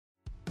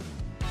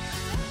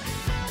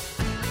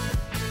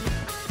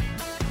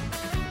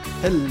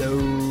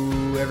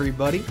Hello,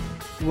 everybody.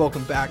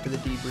 Welcome back to the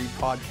Debrief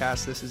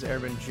Podcast. This is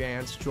Airman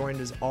Jantz,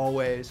 joined as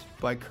always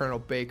by Colonel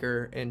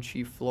Baker and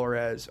Chief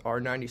Flores, our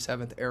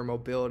 97th Air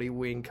Mobility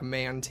Wing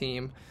Command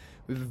Team.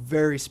 We have a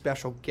very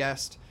special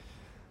guest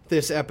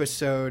this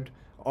episode,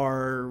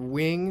 our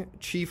Wing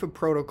Chief of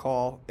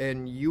Protocol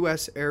and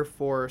U.S. Air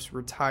Force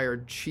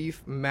retired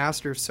Chief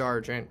Master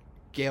Sgt.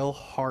 Gail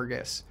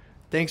Hargis.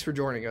 Thanks for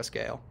joining us,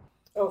 Gail.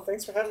 Oh,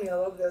 thanks for having me. I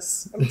love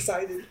this. I'm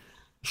excited.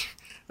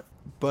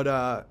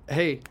 But,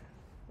 hey,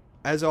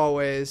 as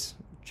always,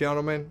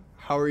 gentlemen,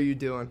 how are you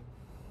doing?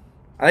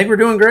 I think we're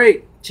doing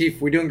great.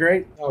 Chief, we're doing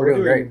great. We're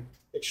doing great.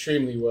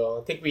 Extremely well.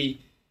 I think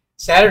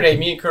Saturday,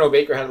 me and Colonel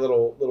Baker had a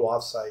little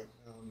offsite.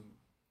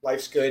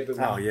 Life's good, but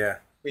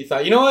we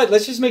thought, you know what,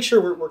 let's just make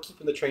sure we're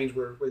keeping the trains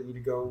where we need to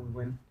go. We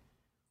went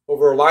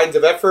over our lines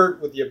of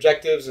effort with the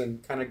objectives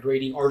and kind of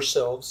grading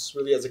ourselves,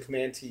 really as a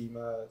command team,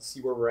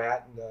 see where we're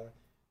at, and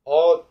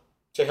all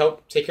to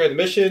help take care of the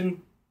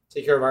mission,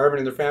 take care of our airmen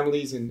and their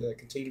families, and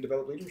continue to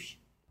develop leaders.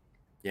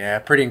 Yeah,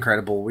 pretty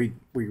incredible. We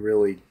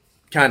really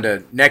kind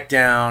of neck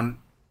down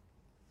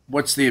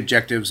what's the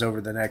objectives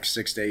over the next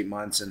 6 to 8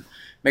 months and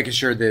making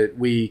sure that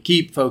we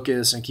keep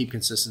focus and keep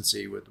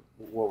consistency with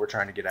what we're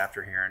trying to get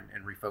after here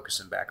and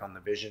refocusing back on the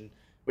vision,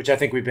 which I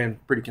think we've been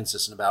pretty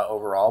consistent about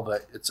overall,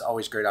 but it's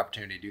always a great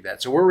opportunity to do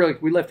that. So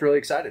we left really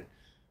excited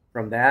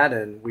from that,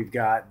 and we've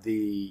got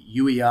the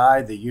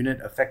UEI, the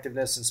Unit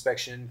Effectiveness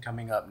Inspection,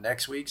 coming up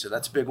next week. So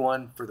that's a big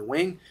one for the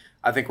wing.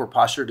 I think we're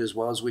postured as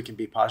well as we can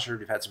be postured.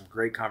 We've had some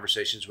great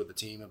conversations with the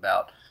team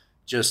about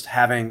just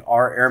having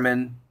our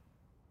airmen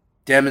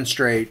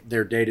demonstrate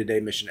their day-to-day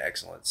mission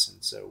excellence.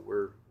 And so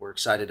we're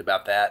excited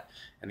about that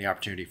and the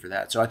opportunity for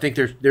that. So I think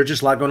there's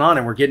just a lot going on,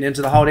 and we're getting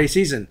into the holiday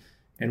season.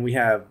 And we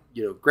have,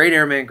 great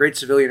airmen, great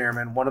civilian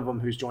airmen, one of them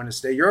who's joined us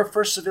today. You're our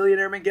first civilian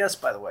airman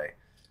guest, by the way,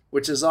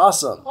 which is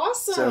awesome.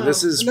 Awesome. So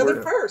this is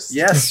another first.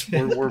 Yes,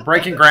 we're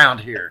breaking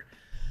ground here.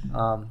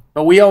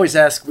 But we always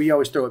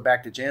throw it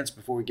back to Jantz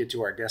before we get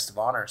to our guest of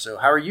honor. So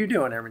how are you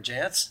doing, Airman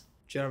Jantz?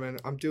 Gentlemen,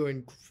 I'm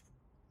doing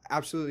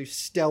absolutely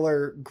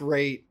stellar,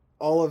 great,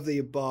 all of the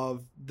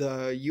above.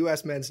 The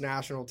U.S. men's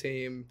national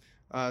team,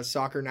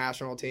 soccer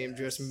national team,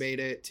 just made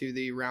it to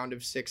the round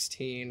of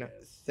 16.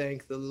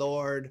 Thank the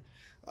Lord.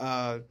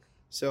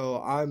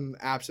 So I'm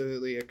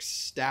absolutely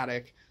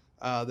ecstatic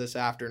this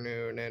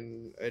afternoon,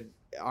 and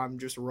I'm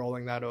just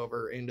rolling that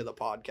over into the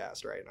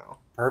podcast right now.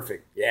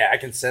 Perfect. Yeah, I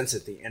can sense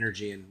it, the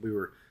energy, and we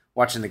were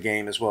watching the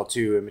game as well,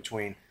 too, in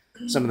between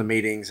some of the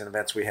meetings and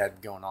events we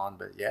had going on.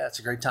 But, yeah, it's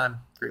a great time.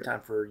 Great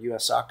time for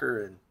U.S.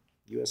 soccer and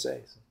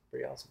USA. So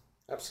pretty awesome.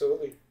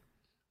 Absolutely.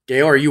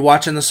 Gail, are you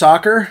watching the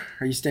soccer?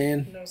 Are you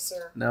staying? No,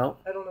 sir. No?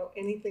 I don't know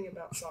anything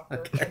about soccer.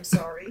 Okay. I'm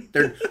sorry.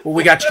 Well,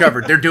 we got you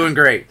covered. They're doing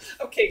great.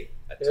 Okay.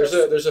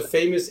 There's a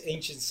famous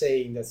ancient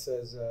saying that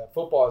says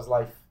football is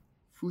life.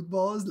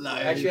 Football is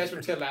life. Actually, that's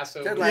from Ted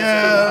Lasso.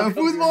 Yeah,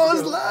 football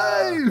is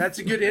life. That's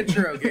a good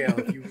intro, Gail.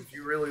 If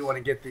you really want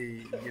to get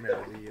the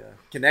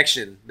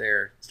connection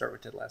there, start with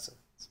Ted Lasso.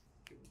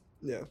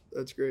 Yeah,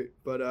 that's great.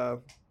 But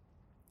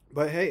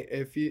hey,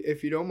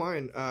 if you don't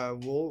mind,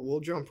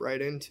 we'll jump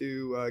right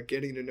into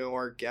getting to know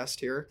our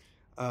guest here,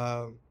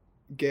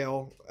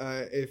 Gail.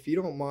 If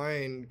you don't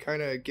mind,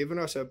 kind of giving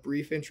us a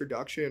brief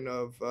introduction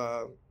of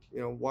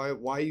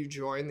why you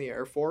joined the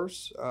Air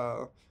Force.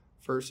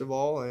 First of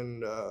all,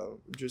 and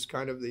just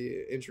kind of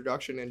the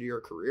introduction into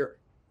your career.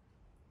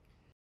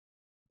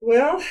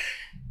 Well,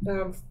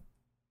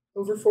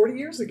 over 40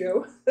 years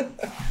ago,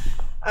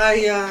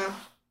 I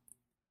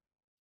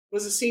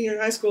was a senior in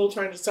high school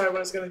trying to decide what I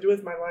was going to do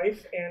with my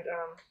life, and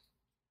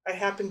I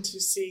happened to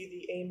see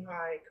the Aim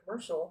High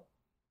commercial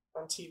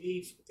on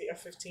TV, the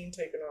F-15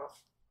 taking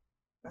off.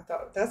 I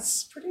thought,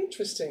 that's pretty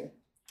interesting.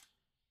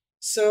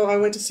 So I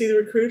went to see the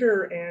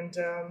recruiter,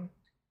 and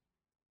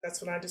that's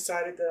when I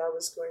decided that I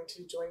was going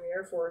to join the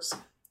Air Force.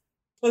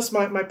 Plus,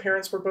 my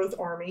parents were both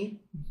Army.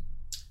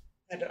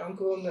 I had an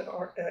uncle in the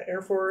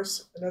Air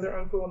Force, another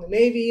uncle in the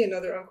Navy,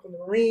 another uncle in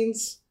the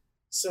Marines.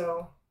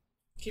 So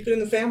keep it in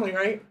the family,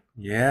 right?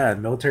 Yeah,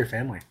 military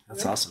family.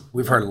 That's awesome.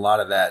 We've heard a lot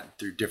of that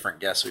through different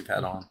guests we've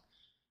had on.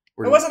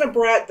 I wasn't a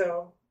brat,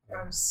 though.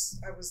 I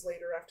was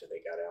later after they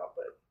got out.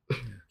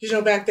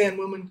 But, back then,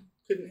 women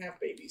couldn't have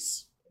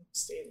babies and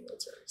stay in the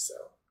military. So,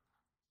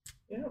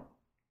 yeah.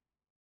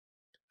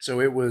 So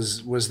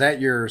was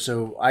that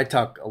so I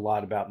talk a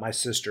lot about my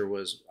sister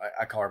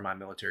I call her my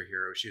military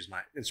hero. She was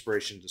my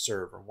inspiration to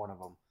serve, or one of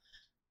them.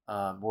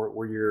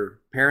 Were your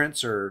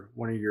parents or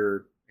one of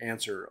your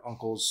aunts or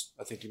uncles,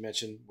 I think you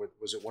mentioned,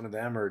 was it one of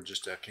them or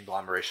just a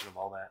conglomeration of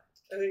all that?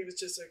 I think it was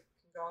just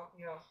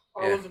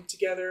all of them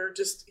together,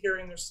 just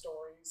hearing their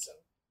stories and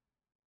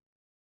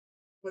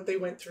what they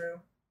went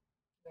through.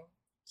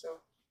 So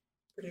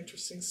pretty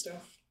interesting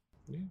stuff.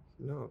 Yeah,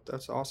 no,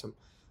 that's awesome.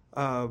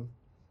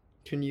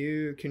 Can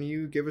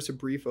you give us a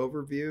brief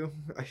overview?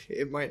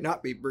 It might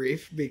not be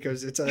brief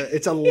because it's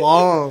a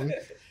long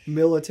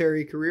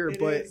military career,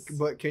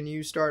 but can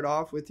you start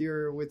off with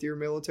your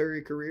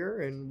military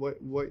career and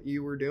what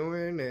you were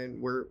doing and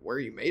where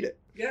you made it?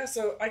 Yeah,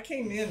 so I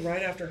came in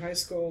right after high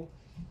school.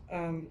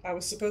 I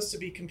was supposed to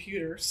be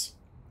computers,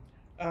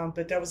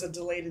 but that was a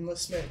delayed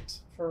enlistment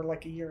for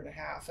like a year and a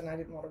half, and I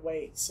didn't want to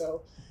wait.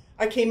 So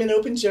I came in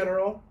open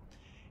general,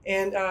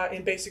 and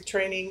in basic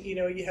training,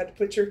 you had to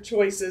put your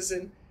choices,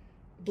 and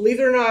believe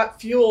it or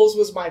not, fuels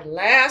was my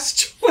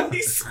last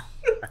choice.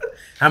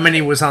 How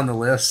many was on the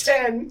list?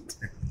 10.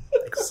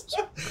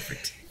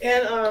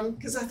 And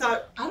because I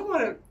thought, I don't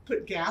want to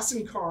put gas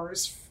in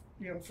cars,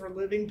 for a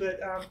living, but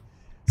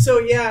so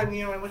yeah,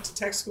 and I went to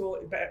tech school.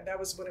 That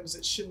was when it was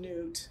at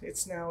Chanute.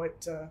 It's now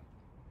at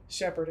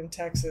Shepherd in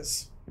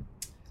Texas.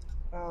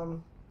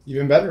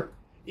 Even better.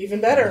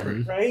 Even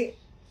better, right?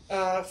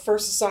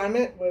 First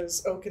assignment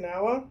was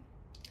Okinawa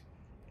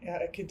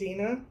at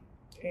Kadena,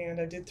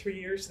 and I did 3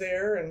 years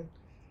there, and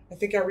I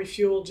think I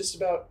refueled just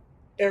about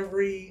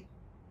every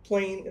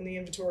plane in the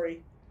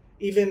inventory,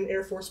 even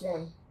Air Force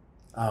One.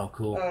 Oh,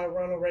 cool.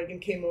 Ronald Reagan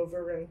came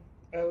over, and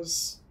I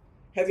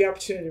had the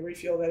opportunity to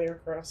refuel that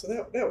aircraft, so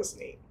that was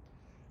neat.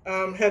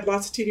 Had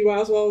lots of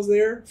TDYs while I was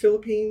there.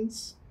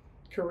 Philippines,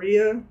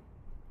 Korea,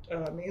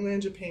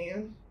 mainland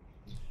Japan.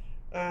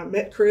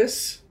 Met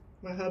Chris,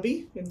 my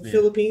hubby, in the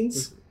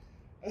Philippines.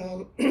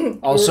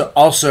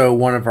 Also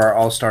one of our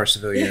all-star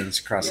civilians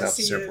across South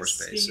Air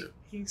Force Base.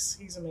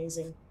 He's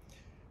amazing.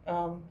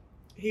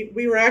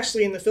 We were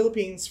actually in the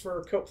Philippines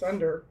for Cope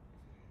Thunder,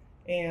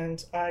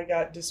 and I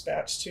got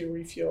dispatched to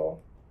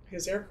refuel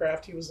his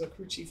aircraft. He was a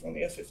crew chief on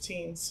the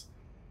F-15s.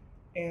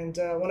 And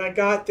when I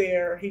got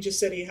there, he just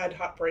said he had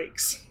hot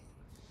brakes.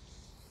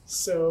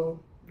 So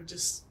we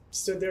just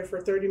stood there for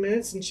 30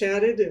 minutes and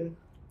chatted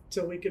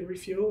until we could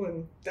refuel,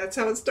 and that's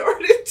how it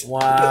started.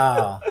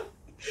 Wow.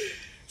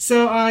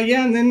 So,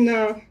 and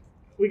then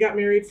we got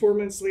married 4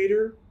 months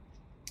later.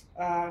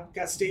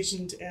 Got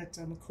stationed at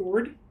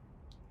McCord.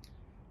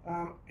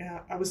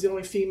 I was the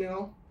only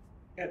female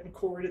at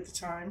McCord at the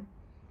time.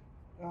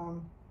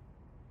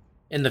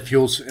 In the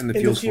fuels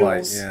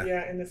flight, yeah.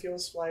 Yeah, in the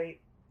fuels flight.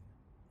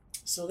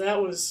 So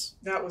that was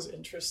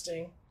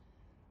interesting.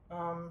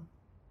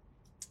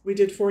 We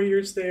did 4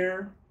 years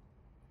there.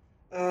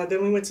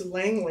 Then we went to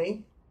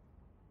Langley,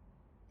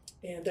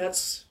 and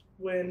that's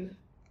when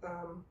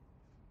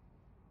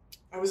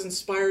I was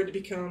inspired to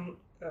become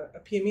a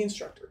PME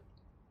instructor.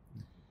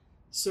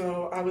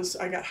 So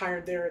I got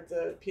hired there at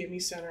the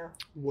PME Center.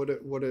 What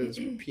does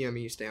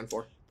PME stand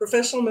for?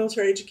 Professional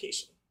Military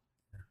Education.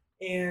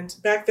 And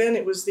back then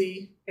it was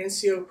the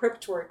NCO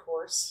preparatory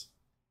course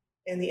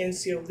and the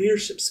NCO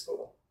leadership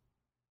school.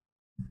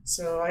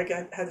 So I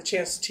had the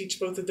chance to teach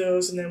both of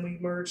those, and then we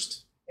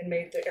merged and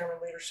made the Airman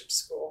Leadership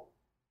School.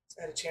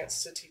 So I had a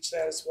chance to teach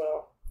that as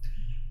well.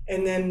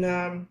 And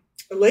then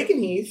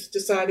Lakenheath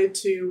decided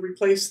to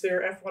replace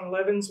their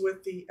F-111s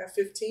with the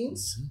F-15s.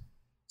 Mm-hmm.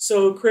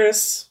 So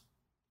Chris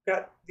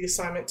got the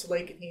assignment to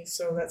Lakenheath,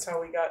 so that's how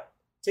we got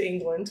to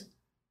England.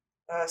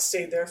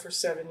 Stayed there for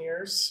 7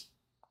 years.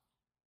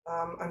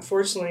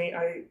 Unfortunately,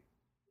 I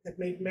had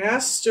made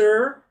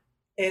master,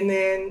 and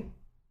then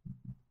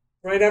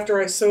right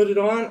after I sewed it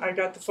on, I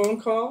got the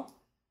phone call.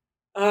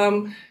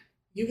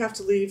 You have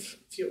to leave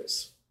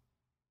fuels.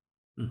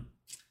 I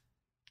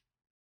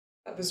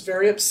was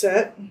very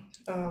upset.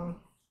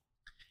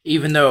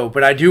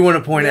 But I do want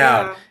to point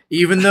out,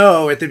 even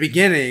though at the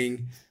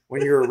beginning,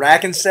 when you were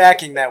rack and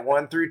stacking that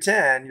 1 through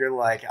 10, you're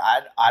like,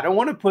 I don't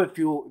want to put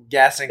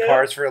gas in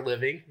cars for a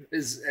living,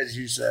 as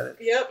you said it.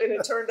 Yep, and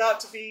it turned out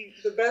to be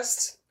the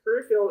best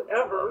career field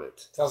ever.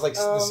 Sounds like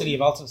the city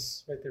of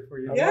Altus right there for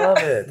you.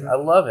 I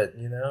love it.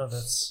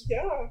 That's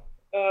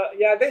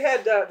they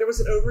had there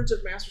was an overage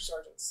of master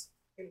sergeants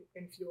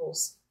in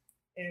fuels,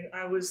 and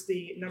I was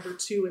the number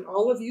 2 in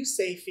all of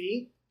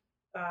USAFE.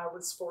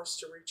 Was forced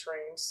to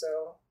retrain.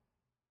 So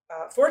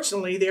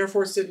fortunately, the Air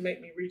Force didn't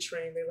make me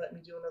retrain. They let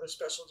me do another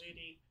special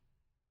duty.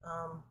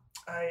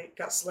 I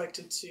got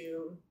selected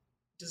to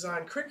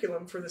design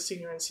curriculum for the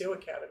Senior NCO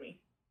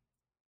Academy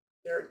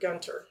there at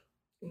Gunter,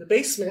 in the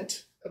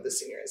basement of the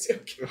Senior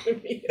NCO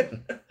Academy,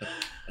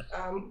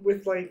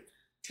 with like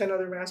 10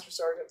 other master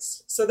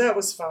sergeants. So that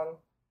was fun.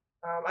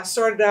 I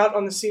started out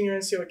on the Senior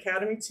NCO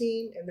Academy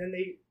team, and then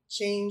they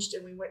changed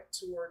and we went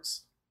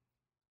towards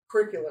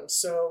curriculum.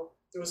 So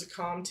there was a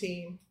comm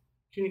team,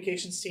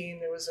 communications team,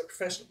 there was a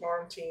professional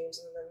arm teams,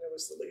 and then there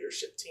was the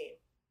leadership team.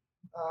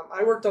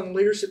 I worked on the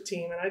leadership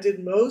team, and I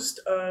did most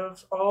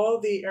of all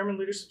the Airman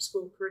Leadership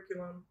School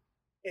curriculum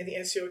in the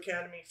NCO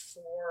Academy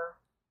for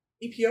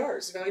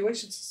EPR's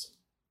evaluation system.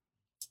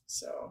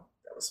 So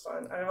that was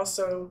fun. I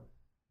also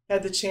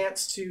had the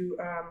chance to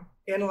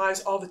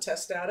analyze all the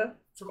test data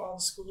from all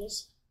the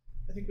schools.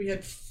 I think we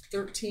had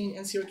 13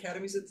 NCO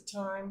academies at the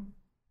time,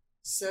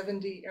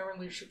 70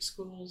 Airman Leadership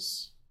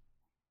Schools,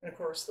 and of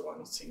course the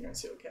one Senior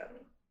NCO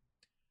Academy.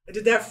 I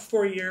did that for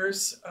 4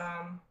 years,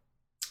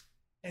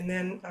 and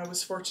then I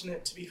was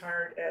fortunate to be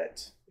hired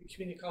at the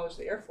Community College of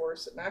the Air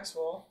Force at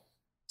Maxwell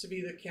to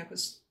be the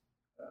campus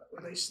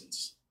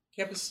relations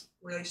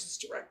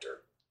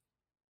director.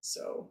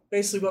 So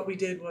basically what we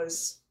did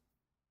was,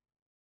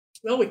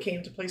 we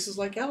came to places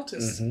like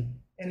Altus and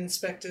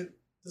inspected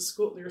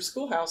their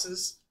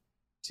schoolhouses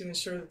to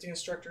ensure that the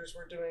instructors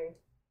were doing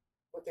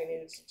what they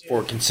needed to do.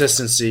 For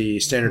consistency,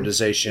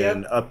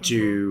 standardization, Yep. up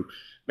to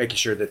making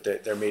sure that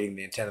they're meeting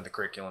the intent of the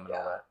curriculum and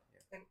all that.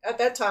 And at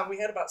that time, we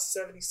had about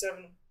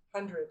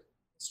 7,700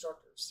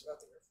 instructors throughout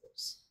the Air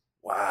Force.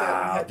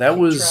 Wow, that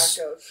was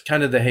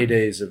kind of the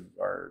heydays of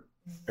our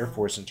Air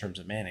Force in terms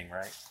of manning,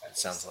 right? It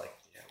sounds like.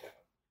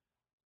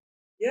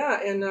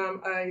 Yeah, and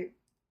I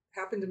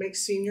happened to make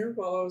senior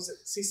while I was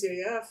at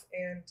CCAF,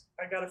 and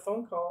I got a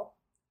phone call,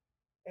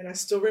 and I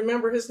still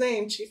remember his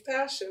name, Chief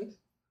Passion.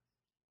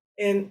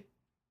 And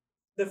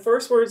the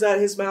first words out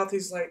of his mouth,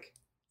 he's like,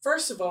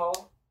 "First of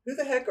all, who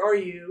the heck are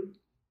you?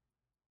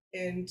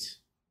 And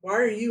why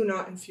are you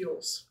not in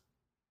fuels?"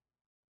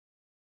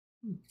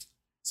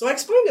 So I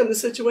explained to him the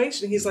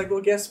situation. He's like,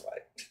 "Well, guess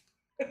what?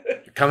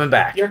 You're coming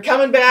back. You're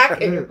coming back,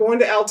 and you're going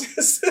to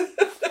Altus."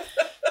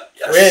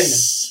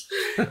 Yes.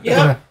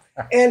 Yeah.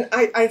 And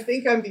I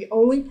think I'm the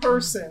only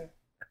person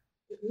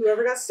who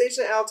ever got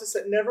stationed at Altus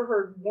that never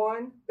heard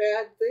one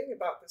bad thing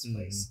about this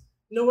place.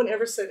 No one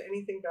ever said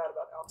anything bad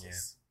about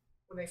Altus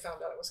when they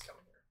found out I was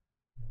coming here.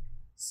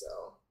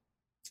 So,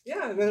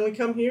 yeah, and then we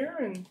come here,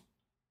 and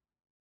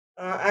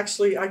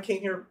actually I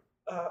came here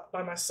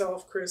by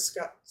myself. Chris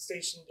got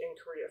stationed in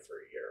Korea for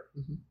a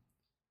year.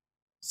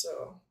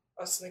 So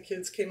us and the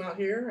kids came out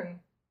here, and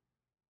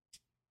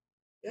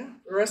yeah,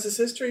 the rest is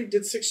history.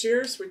 Did 6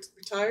 years,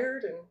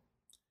 retired, and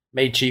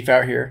made chief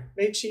out here.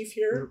 Made chief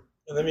here.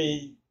 And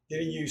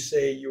didn't you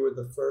say you were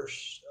the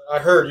first? I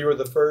heard you were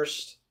the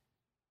first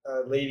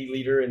lady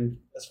leader and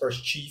as far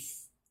as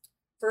chief.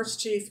 First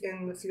chief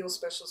in the field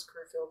specialist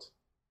career field.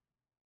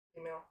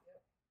 Female.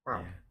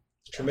 Wow.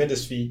 Yeah.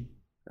 Tremendous feat.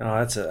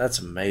 Oh, that's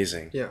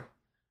amazing. Yeah.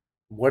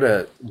 What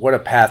a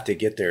path to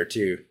get there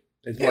too.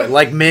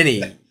 Like many,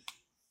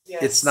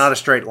 yes. It's not a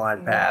straight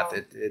line path.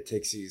 No. It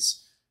takes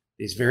these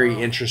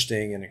very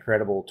interesting and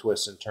incredible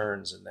twists and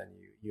turns, and then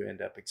you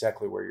end up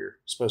exactly where you're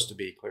supposed to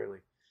be. Clearly,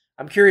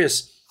 I'm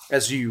curious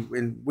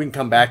and we can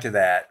come back to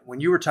that. When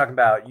you were talking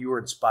about you were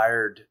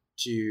inspired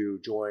to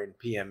join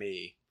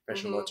PME,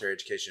 Professional Military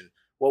Education,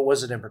 what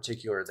was it in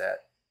particular that?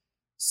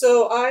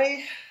 So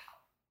I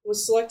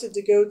was selected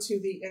to go to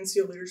the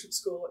NCO Leadership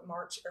School at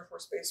March Air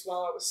Force Base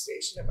while I was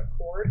stationed at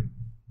McCord.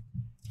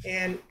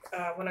 And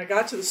when I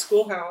got to the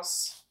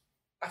schoolhouse,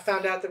 I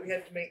found out that we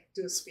had to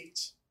do a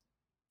speech.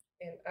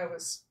 And I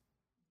was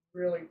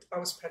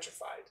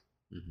petrified.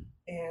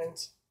 And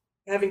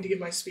having to give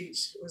my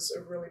speech was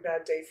a really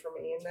bad day for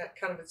me. And that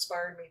kind of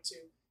inspired me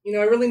to,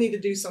 I really need to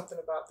do something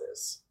about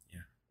this.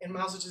 Yeah. And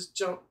might as well just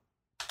jump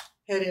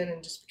head in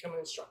and just become an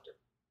instructor.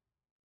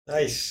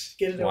 Nice.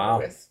 Get it over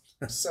with.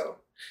 So,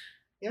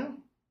 yeah.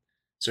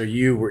 So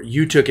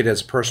you took it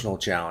as a personal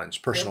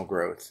challenge, personal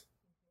growth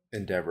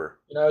endeavor.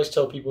 I always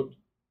tell people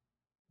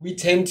we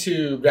tend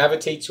to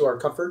gravitate to our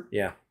comfort.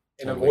 Yeah.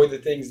 And avoid the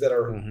things that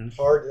are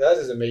hard. That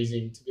is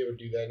amazing to be able to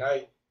do that. And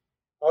I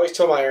always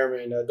tell my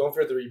airmen, don't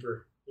fear the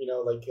Reaper.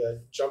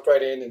 Jump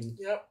right in and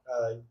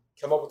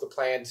come up with a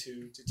plan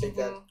to take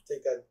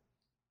that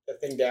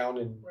thing down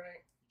and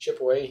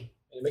chip away.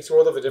 And it makes a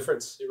world of a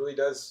difference. It really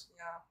does.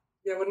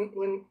 Yeah. Yeah.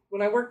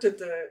 When I worked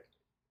as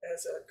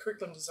a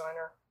curriculum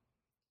designer,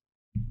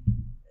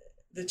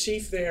 the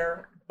chief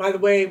there, by the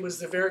way, was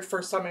the very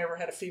first time I ever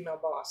had a female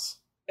boss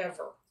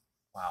ever.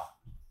 Wow.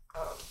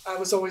 I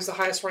was always the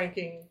highest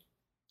ranking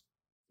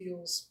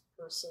fields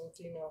person,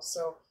 female.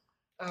 So,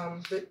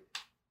 but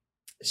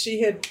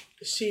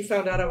she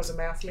found out I was a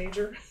math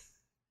major.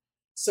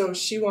 So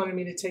she wanted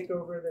me to take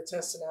over the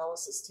test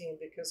analysis team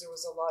because there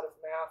was a lot of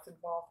math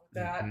involved with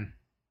that. And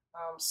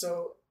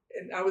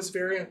I was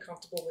very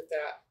uncomfortable with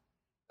that.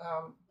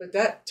 But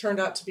that turned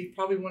out to be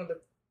probably one of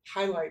the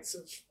highlights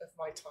of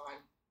my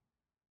time.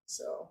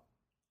 So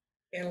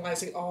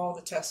analyzing all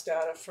the test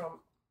data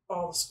from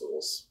all the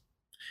schools.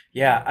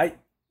 Yeah,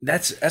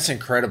 that's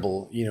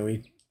incredible.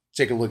 We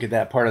take a look at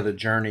that part of the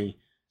journey.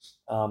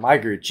 I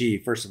agree with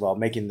Chief. First of all,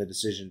 making the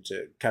decision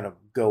to kind of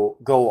go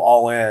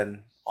all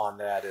in on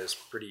that is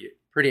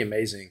pretty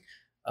amazing.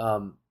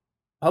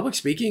 Public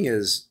speaking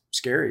is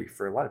scary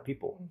for a lot of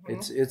people.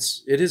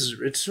 It's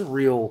a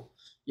real,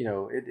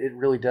 it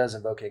really does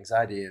invoke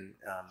anxiety, and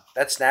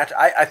that's natural.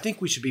 I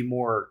think we should be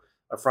more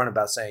upfront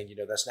about saying,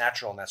 that's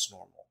natural and that's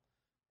normal.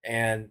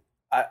 And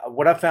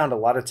what I've found a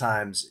lot of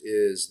times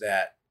is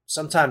that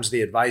sometimes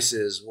the advice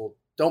is, well,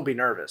 don't be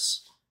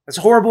nervous. That's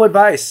horrible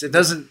advice. It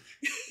doesn't.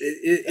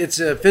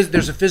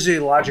 There's a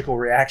physiological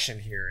reaction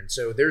here, and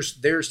so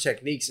there's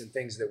techniques and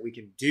things that we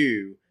can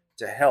do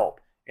to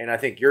help. And I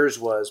think yours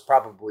was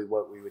probably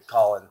what we would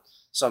call in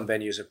some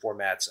venues and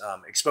formats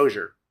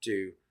exposure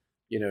to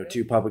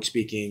to public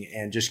speaking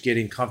and just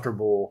getting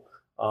comfortable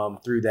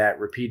through that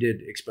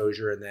repeated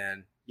exposure, and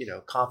then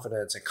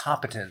confidence and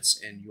competence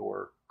in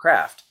your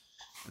craft.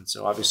 And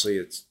so obviously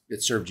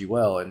it served you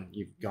well, and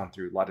you've gone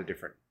through a lot of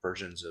different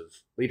versions of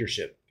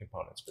leadership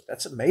components, but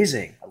that's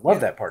amazing. I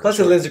love that part. Plus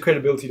it lends the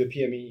credibility to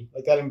PME,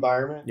 like that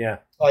environment. Yeah.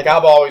 Like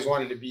I've always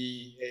wanted to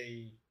be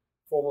a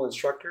formal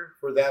instructor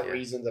for that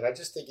reason, that I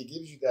just think it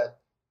gives you that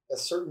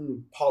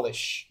certain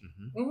polish,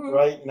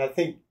 right? And I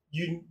think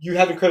you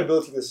having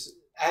credibility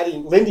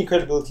lending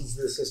credibility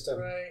to the system.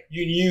 Right.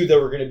 You knew that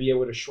we're going to be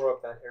able to shore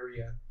up that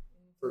area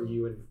for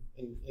you,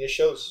 and it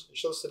shows. It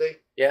shows today.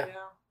 Yeah.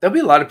 There'll be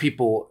a lot of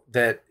people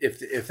that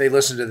if they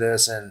listen to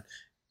this and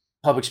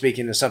public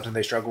speaking is something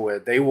they struggle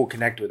with, they will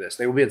connect with this.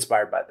 They will be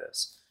inspired by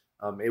this.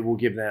 It will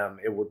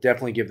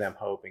definitely give them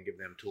hope and give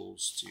them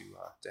tools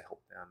to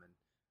help them and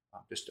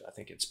just I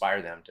think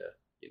inspire them to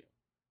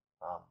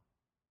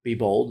be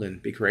bold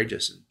and be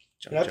courageous and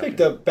jump. And I picked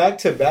up back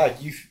to back.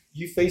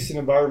 You faced an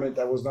environment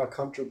that was not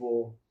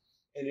comfortable,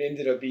 and it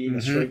ended up being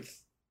a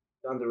strength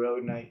down the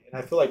road. And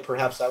I feel like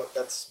perhaps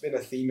that's been a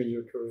theme in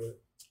your career.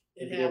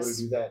 To be able to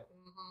do that.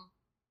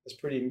 That's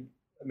pretty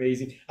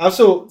amazing.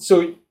 Also,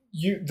 so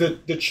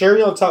the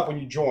cherry on top when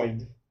you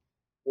joined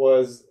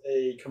was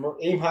a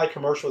aim high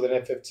commercial with an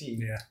F-15.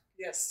 Yeah.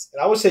 Yes.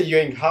 And I would say you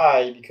aimed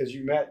high because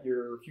you met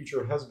your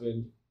future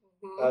husband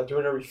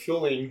during a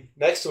refueling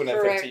next to an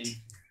F-15.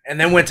 And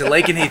then went to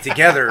Lakenheath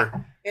together.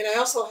 And I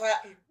also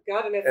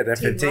got an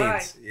F-15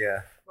 ride.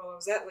 Yeah. While I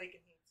was at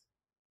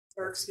Lakenheath.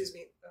 Or, excuse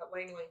me,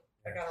 Langley.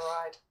 I got a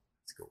ride.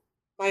 That's cool.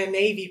 By a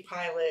Navy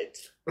pilot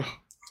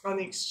on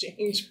the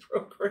exchange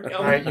program.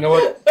 All right, you know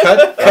what?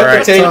 Cut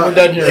the tape. We're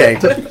done here.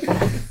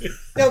 Okay.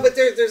 No, but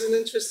there's an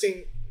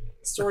interesting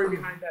story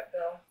behind that,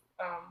 though.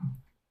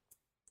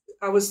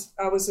 I was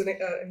an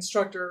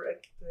instructor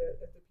at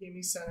the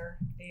PME Center,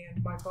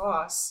 and my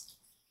boss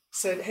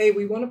said, "Hey,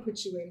 we want to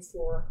put you in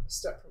for a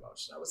step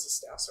promotion." I was a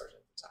staff sergeant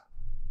at the time.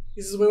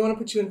 He says, "We want to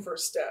put you in for a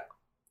step,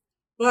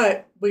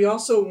 but we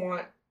also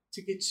want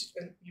to get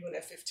you an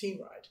F-15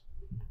 ride,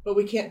 but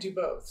we can't do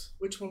both.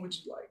 Which one would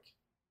you like?"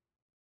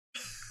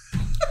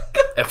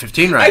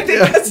 F-15 ride. I think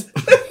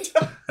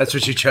that's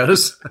what you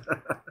chose?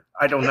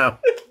 I don't know.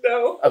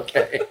 No.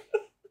 Okay.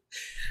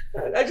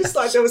 I just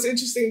thought that was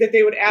interesting that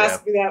they would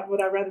ask me that, would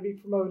I rather be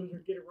promoted or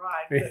get a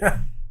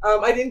ride?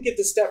 But, I didn't get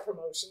the step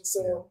promotion,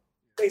 so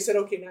they said,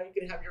 okay, now you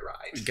can have your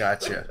ride.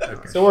 Gotcha.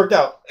 Okay. So it worked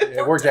out.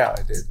 It worked out.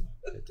 It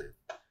did.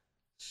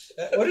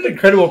 What an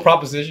incredible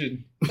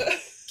proposition. Can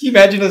you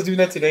imagine us doing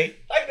that today?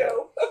 I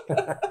know.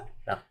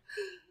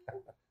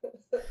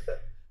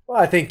 Well,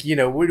 I think,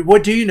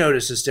 what do you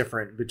notice is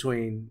different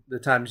between the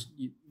times,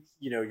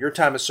 your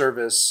time of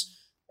service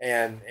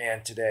and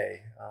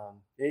today?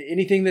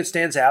 Anything that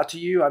stands out to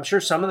you? I'm sure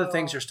some of the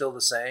things are still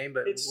the same,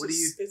 but it's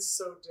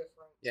so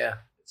different. Yeah.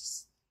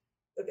 It's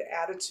the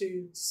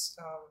attitudes.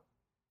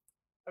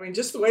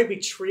 Just the way we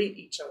treat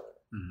each other.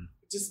 Mm-hmm.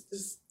 It's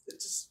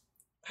just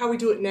how we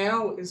do it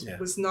now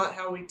was not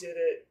how we did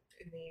it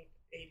in the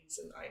 80s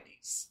and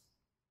 90s.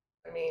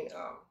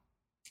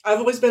 I've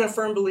always been a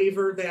firm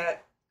believer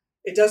that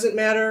it doesn't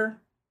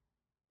matter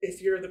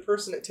if you're the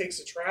person that takes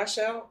the trash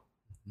out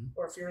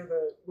or if you're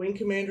the wing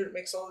commander that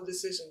makes all the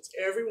decisions.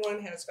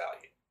 Everyone has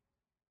value.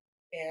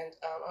 And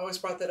I always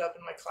brought that up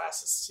in my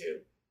classes too.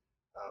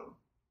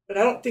 But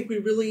I don't think we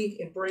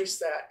really embraced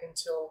that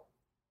until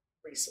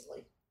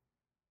recently.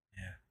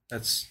 Yeah,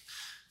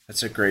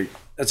 that's a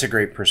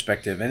great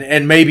perspective.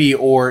 And maybe,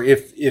 or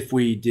if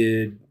we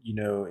did,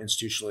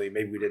 institutionally,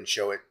 maybe we didn't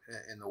show it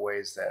in the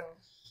ways that,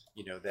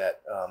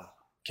 that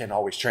can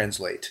always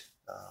translate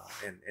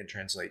and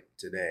translate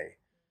today.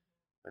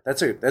 But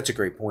that's a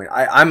great point.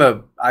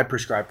 I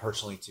prescribe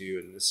personally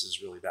too, and this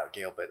is really about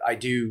Gail, but I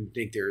do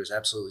think there is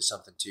absolutely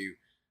something to,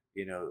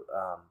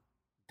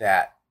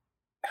 that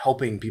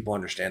helping people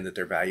understand that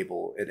they're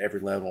valuable at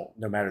every level,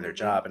 no matter their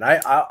job. And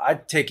I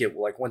take it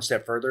like one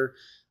step further.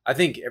 I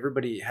think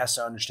everybody has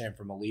to understand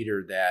from a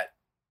leader that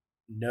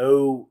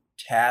no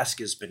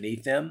task is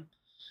beneath them.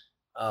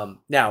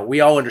 Now we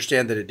all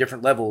understand that at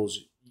different levels,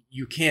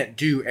 you can't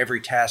do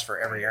every task for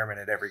every airman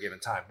at every given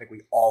time. I think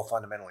we all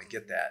fundamentally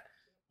get that.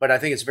 But I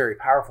think it's very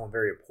powerful and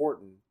very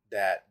important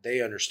that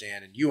they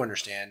understand and you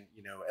understand,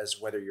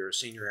 as whether you're a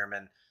senior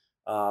airman,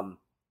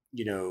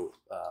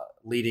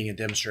 leading and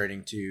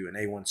demonstrating to an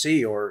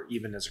A1C, or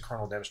even as a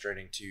colonel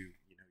demonstrating to,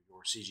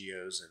 your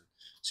CGOs and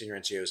senior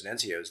NCOs and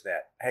NCOs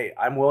that, hey,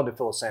 I'm willing to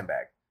fill a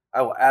sandbag.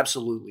 I will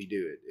absolutely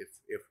do it.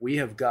 If we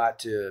have got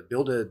to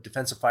build a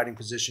defensive fighting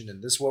position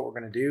and this is what we're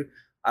going to do,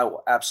 I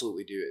will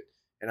absolutely do it.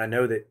 And I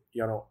know that,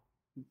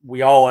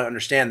 we all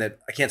understand that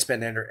I can't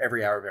spend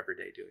every hour of every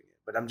day doing it.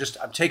 But I'm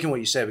taking what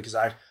you said because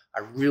I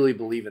really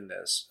believe in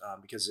this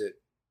because it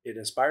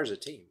inspires a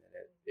team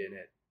and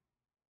it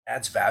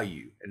adds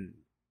value and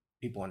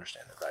people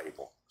understand they're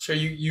valuable. So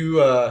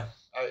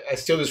I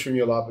steal this from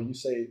you a lot, but you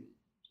say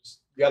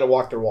you got to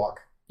walk their walk.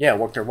 Yeah,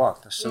 walk their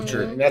walk. That's so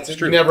true. And that's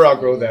true. You never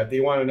outgrow that.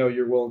 They want to know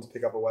you're willing to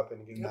pick up a weapon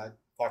and get that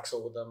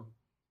foxhole with them.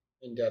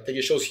 And I think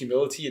it shows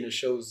humility and it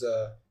shows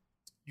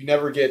you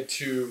never get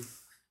too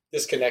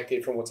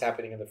disconnected from what's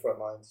happening in the front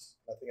lines.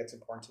 I think that's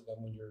important to them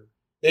when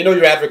they know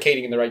you're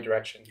advocating in the right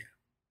direction,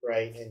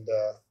 right? And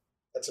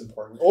that's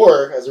important.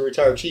 Or as a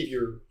retired chief,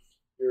 you're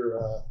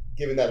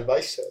giving that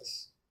advice to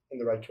us in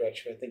the right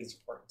direction. I think it's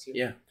important too.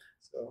 Yeah.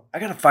 So I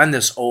got to find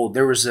this old.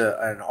 There was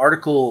an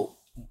article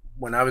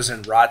when I was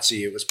in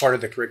ROTC. It was part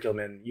of the curriculum,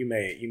 and you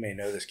may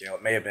know this, Gail.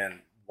 It may have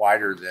been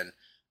wider than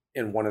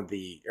in one of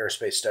the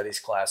aerospace studies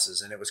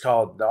classes, and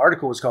the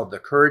article was called "The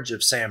Courage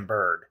of Sam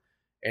Bird,"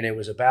 and it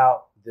was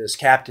about this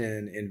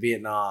captain in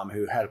Vietnam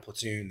who had a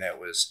platoon that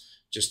was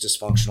just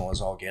dysfunctional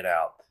as all get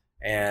out.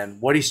 And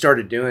what he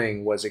started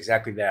doing was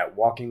exactly that,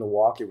 walking the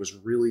walk. It was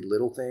really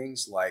little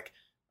things like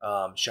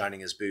shining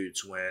his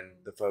boots when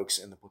the folks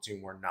in the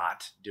platoon were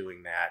not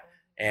doing that,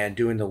 and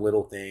doing the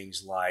little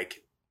things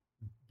like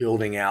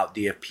building out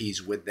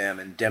DFPs with them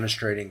and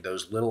demonstrating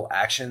those little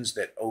actions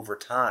that over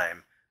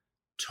time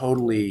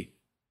totally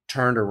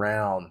turned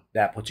around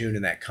that platoon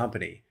and that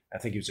company. I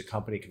think he was a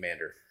company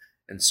commander.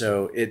 And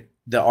so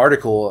the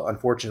article,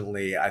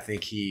 unfortunately, I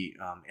think he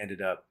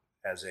ended up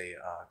as a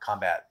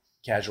combat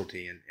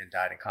casualty and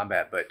died in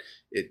combat, but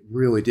it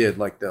really did,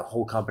 like the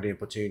whole company and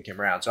platoon came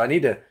around. So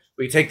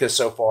we take this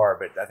so far,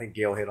 but I think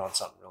Gail hit on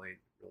something really,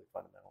 really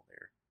fundamental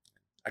there.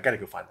 I got to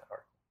go find that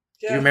article.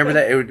 Yeah. Do you remember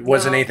that? It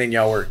wasn't anything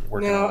y'all were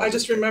working on. No, I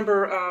just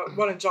remember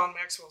one of John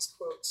Maxwell's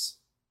quotes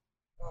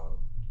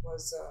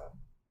was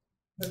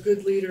a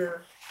good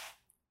leader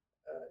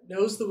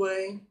knows the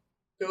way,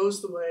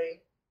 goes the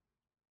way,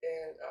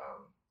 and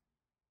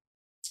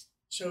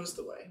shows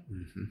the way.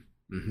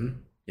 Mm-hmm. Mm-hmm.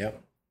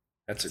 Yep.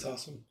 That's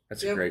awesome.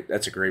 That's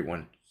a great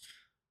one.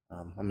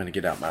 I'm going to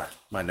get out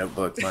my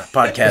notebook, my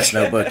podcast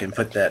notebook, and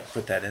put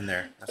that in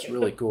there. That's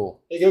really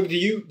cool. Hey,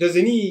 does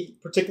any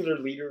particular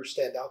leader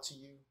stand out to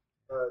you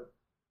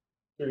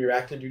through your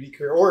active duty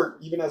career, or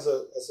even as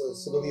a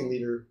civilian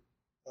leader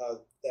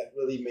that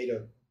really made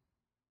a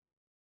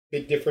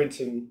big difference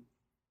in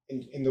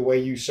the way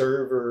you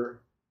serve,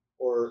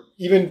 or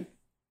even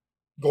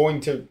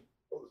going to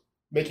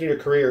making it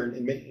a career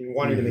and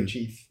wanting to make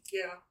chief?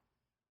 Yeah.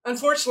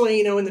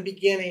 Unfortunately, in the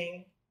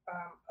beginning,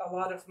 a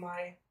lot of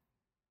my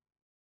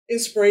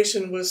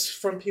inspiration was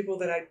from people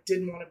that I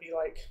didn't want to be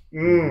like.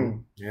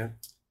 Yeah.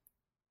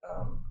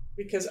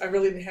 Because I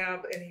really didn't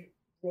have any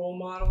role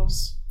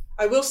models.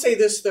 I will say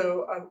this,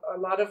 though. A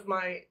lot of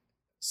my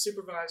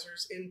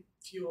supervisors in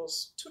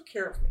fuels took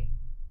care of me.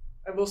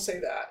 I will say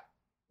that.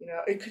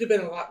 It could have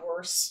been a lot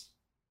worse.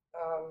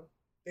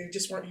 They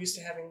just weren't used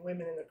to having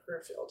women in the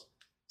career field.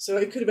 So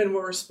it could have been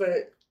worse,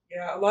 but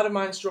yeah, a lot of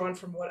mine's drawn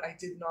from what I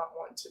did not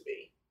want to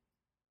be.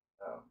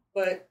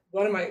 But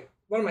one of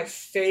my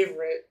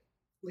favorite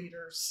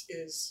leaders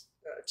is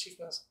Chief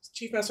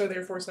Master of the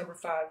Air Force number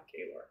 5,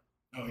 Gaylor.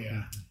 Oh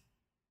yeah.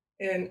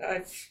 And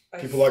I've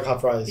people like hot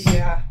fries.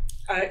 Yeah,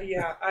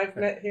 I've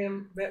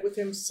met with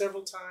him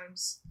several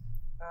times.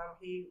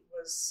 He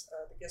was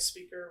the guest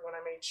speaker when I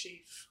made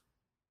chief.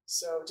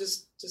 So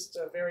just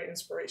a very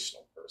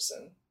inspirational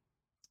person.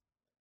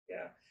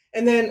 Yeah,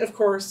 and then of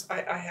course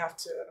I have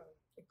to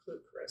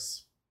include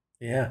Chris.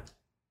 Yeah.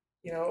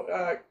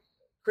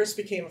 Chris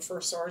became a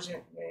first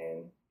sergeant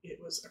when it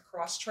was a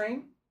cross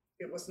train.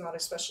 It was not a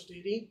special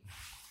duty.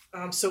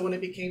 So when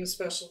it became a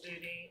special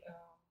duty,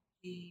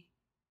 he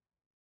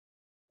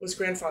was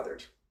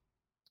grandfathered.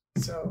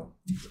 So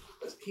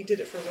he did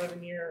it for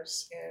 11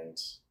 years, and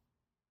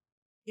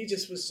he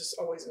was just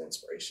always an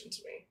inspiration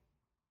to me.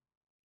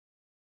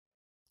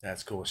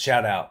 That's cool.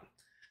 Shout out.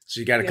 So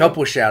you got a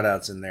couple of shout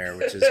outs in there,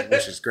 which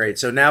is great.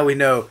 So now we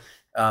know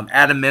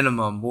at a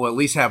minimum we'll at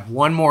least have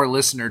one more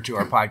listener to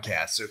our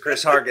podcast. So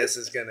Chris Hargis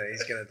he's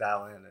gonna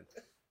dial in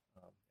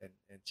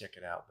and check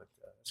it out. But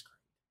that's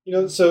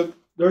great. So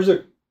there's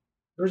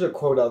a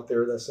quote out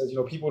there that says,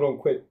 people don't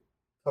quit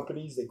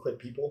companies, they quit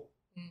people.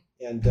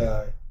 And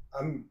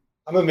I'm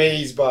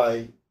amazed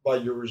by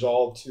your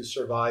resolve to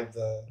survive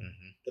the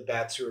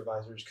bad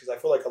supervisors, because I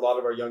feel like a lot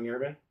of our young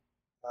airmen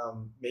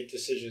make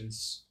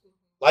decisions,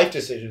 life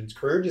decisions,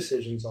 career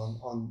decisions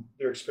on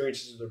their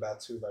experiences with their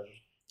bad supervisors.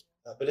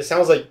 But it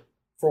sounds like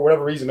for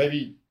whatever reason,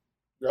 maybe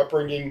your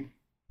upbringing,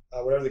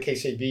 whatever the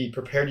case may be,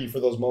 prepared you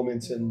for those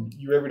moments, and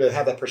you were able to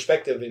have that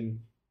perspective. And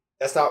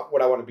that's not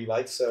what I want to be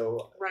like.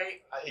 So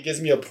it gives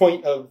me a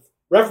point of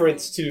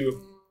reference to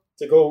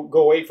go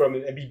away from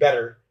it and be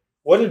better.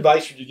 What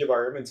advice would you give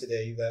our airmen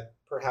today that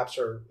perhaps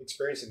are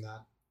experiencing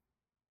that?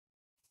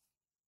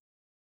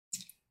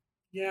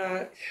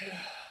 Yeah,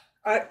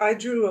 I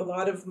drew a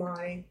lot of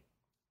my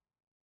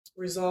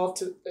resolve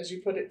to, as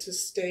you put it, to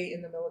stay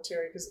in the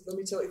military, because let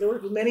me tell you, there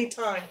were many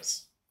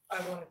times I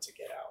wanted to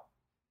get out,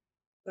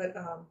 but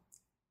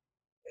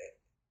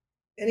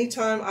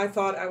anytime I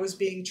thought I was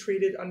being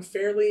treated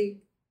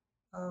unfairly,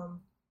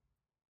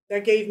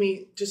 that gave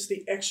me just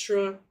the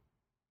extra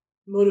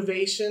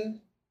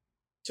motivation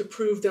to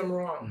prove them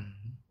wrong,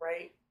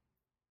 right?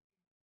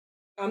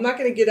 I'm not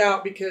going to get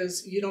out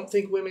because you don't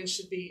think women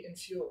should be in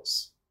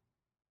fuels.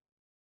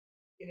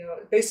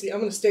 Basically, I'm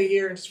going to stay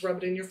here and just rub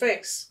it in your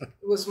face.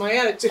 It was my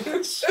attitude.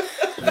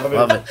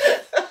 Love it.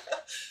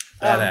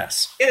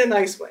 Badass. In a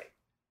nice way.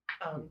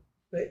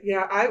 But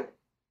yeah,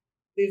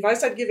 the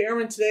advice I'd give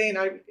airmen today, and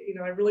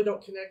I really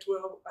don't connect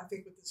well, I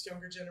think, with this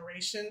younger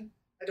generation.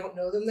 I don't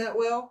know them that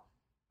well,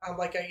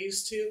 like I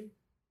used to.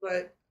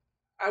 But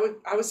I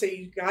would say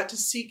you got to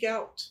seek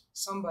out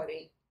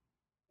somebody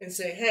and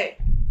say, hey,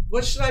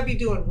 what should I be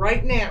doing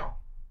right now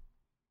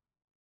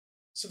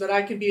so that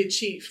I can be a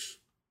chief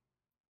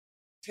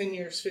 10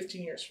 years,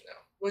 15 years from now?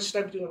 What should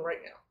I be doing right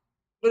now?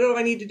 What do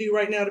I need to do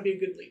right now to be a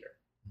good leader?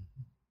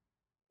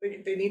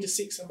 They need to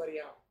seek somebody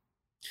out.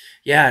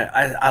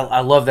 Yeah,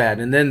 I love that.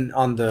 And then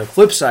on the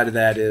flip side of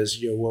that is,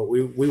 what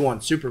we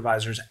want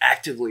supervisors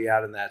actively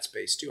out in that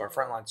space too. Our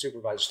frontline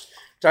supervisors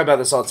talk about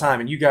this all the time.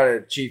 And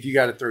Chief, you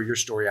got to throw your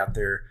story out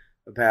there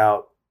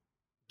about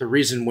the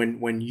reason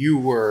when you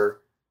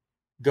were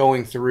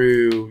going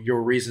through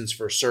your reasons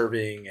for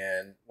serving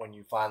and when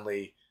you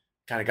finally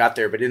kind of got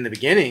there. But in the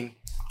beginning,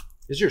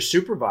 is your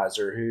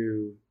supervisor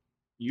who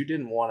you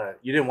didn't want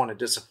to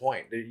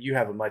disappoint. You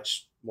have a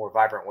much more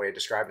vibrant way of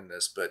describing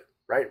this, but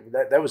right,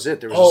 that was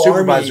it. There was a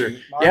supervisor.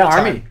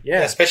 Army.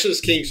 Yeah,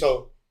 Specialist King.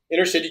 So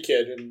inner city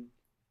kid, and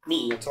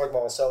me. I'm talking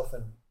about myself,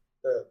 and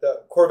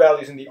the core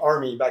values in the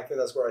Army back then.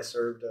 That's where I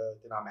served.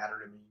 Did not matter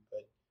to me,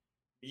 but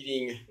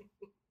meeting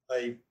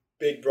a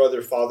big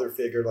brother, father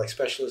figure like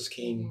Specialist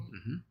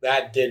King,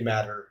 that did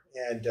matter,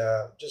 and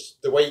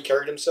just the way he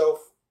carried himself.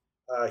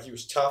 He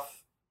was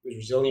tough. He was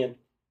resilient.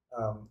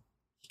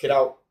 He could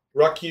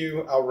out-ruck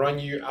you, outrun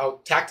you,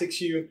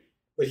 out-tactics you,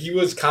 but he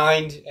was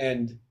kind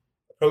and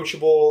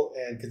approachable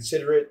and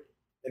considerate,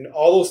 and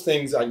all those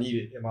things I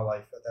needed in my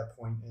life at that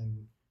point.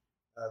 And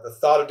the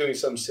thought of doing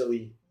something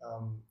silly,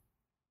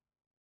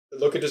 the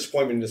look of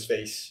disappointment in his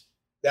face,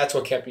 that's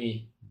what kept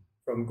me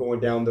from going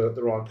down the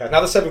wrong path.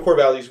 Now the 7 core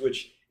values,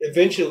 which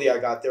eventually I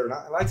got there, and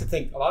I like to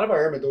think a lot of our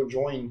airmen don't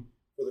join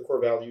for the core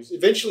values.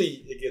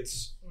 Eventually it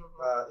gets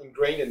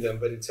ingrained in them,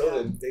 but until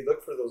then, they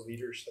look for those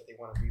leaders that they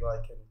want to be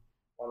like and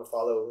want to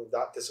follow and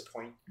not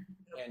disappoint.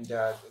 And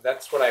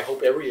that's what I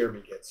hope every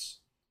airman gets.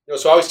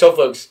 So I always tell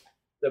folks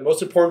the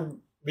most important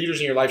leaders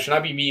in your life should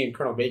not be me and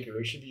Colonel Baker.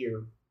 It should be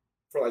your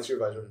frontline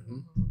supervisor.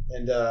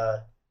 And,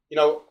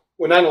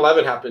 when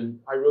 9/11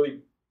 happened, I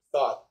really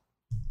thought,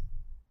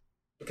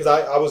 because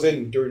I was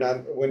in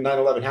when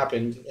 9/11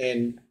 happened,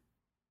 and,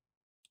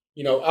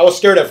 I was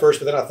scared at first,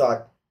 but then I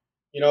thought,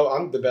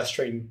 I'm the best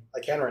trained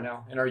I can right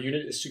now, and our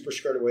unit is super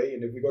scared away.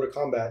 And if we go to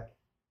combat,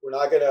 we're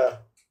not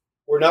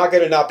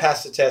gonna not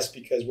pass the test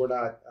because we're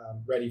not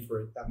ready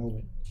for it, that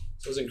moment.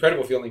 So it was an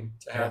incredible feeling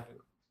to have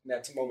in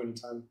that moment in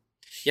time.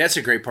 Yeah, it's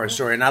a great part of the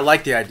story, and I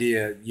like the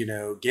idea.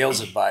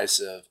 Gail's advice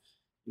of,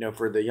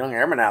 for the young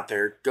airmen out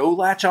there, go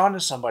latch on to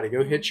somebody,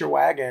 go hit your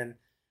wagon,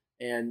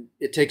 and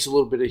it takes a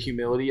little bit of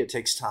humility, it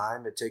takes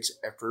time, it takes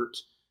effort,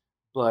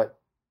 but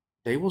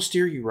they will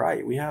steer you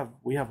right. We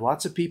have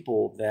lots of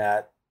people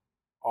that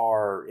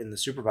are in the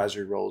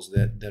supervisory roles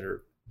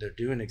they're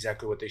doing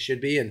exactly what they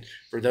should be. And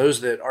for those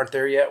that aren't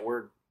there yet,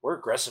 we're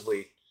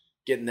aggressively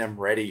getting them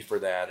ready for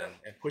that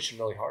and pushing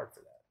really hard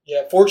for that.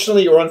 Yeah,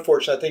 fortunately or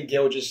unfortunately, I think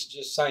Gail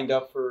just signed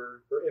up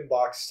for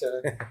inbox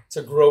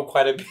to grow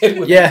quite a bit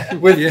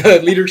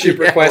with leadership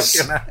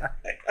requests.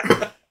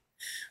 I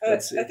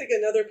think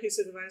another piece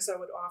of advice I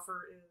would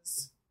offer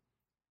is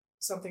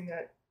something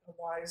that a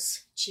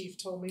wise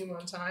chief told me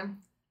one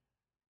time.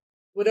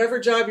 Whatever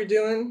job you're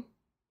doing,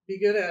 be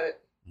good at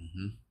it.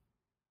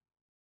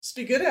 Just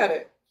be good at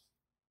it.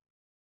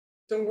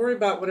 Don't worry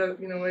about what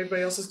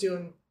everybody else is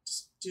doing.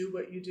 Just do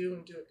what you do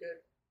and do it good.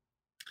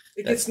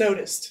 It gets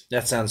noticed.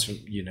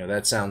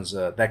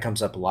 That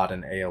comes up a lot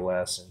in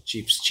ALS, and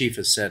Chief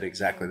has said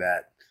exactly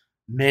that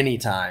many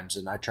times,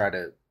 and I try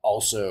to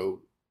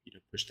also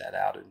push that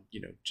out and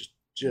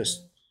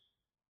just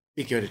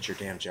be good at your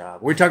damn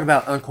job. We're talking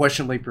about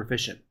unquestionably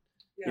proficient.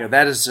 Yeah.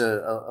 That is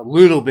a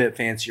little bit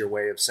fancier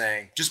way of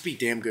saying just be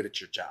damn good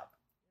at your job.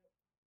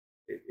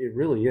 It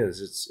really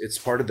is. It's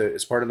part of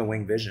the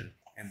wing vision,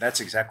 and that's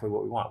exactly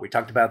what we want. We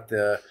talked about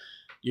the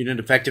unit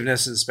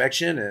effectiveness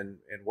inspection, and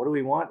what do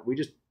we want? We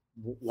just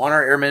want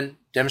our airmen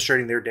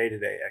demonstrating their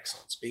day-to-day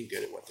excellence, being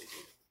good at what they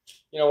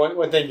do.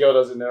 One thing Gail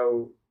doesn't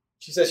know,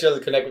 she says she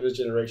doesn't connect with this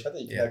generation. I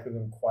think you connect with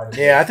them quite a bit.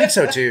 Yeah, I think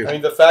so too. I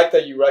mean, the fact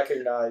that you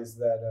recognize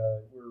that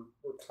we're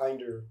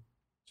kinder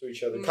to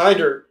each other,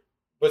 kinder,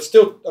 but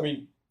still,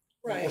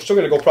 we're still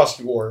going to go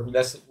prosecute war.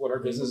 That's what our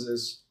business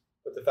is.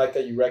 But the fact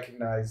that you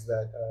recognize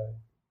that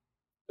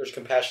there's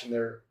compassion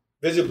there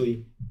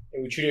visibly,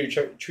 and we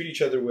treat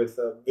each other with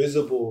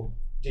visible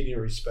dignity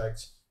and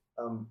respect.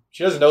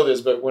 She doesn't know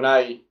this, but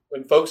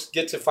when folks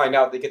get to find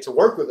out, they get to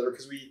work with her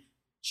because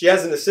she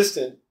has an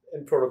assistant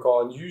in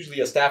protocol and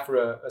usually a staff or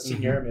a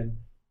senior airman,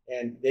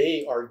 and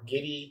they are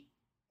giddy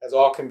as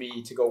all can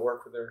be to go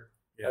work with her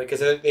because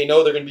they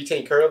know they're going to be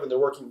taken care of, and they're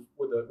working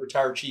with a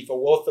retired chief, a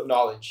wealth of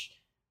knowledge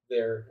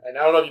there. And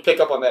I don't know if you pick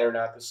up on that or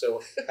not, but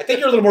so I think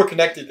you're a little more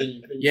connected than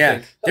you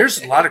think.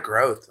 There's a lot of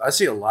growth. I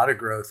see a lot of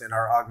growth in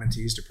our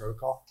augmentees to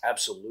protocol.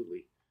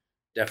 Absolutely.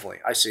 Definitely.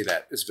 I see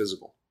that. It's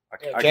visible.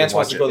 Gans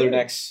wants to go there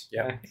next.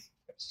 Yeah.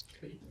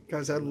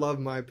 Guys, I love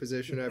my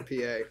position at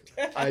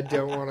PA. I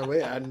don't want to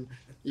leave. And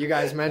you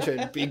guys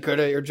mentioned be good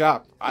at your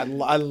job. I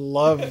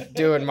love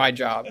doing my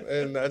job,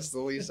 and that's the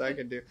least I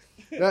can do.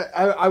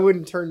 I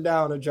wouldn't turn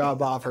down a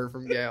job offer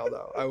from Gail,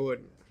 though. I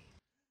wouldn't.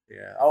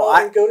 Yeah.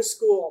 And go to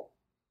school.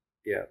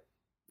 Yeah.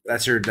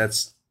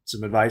 That's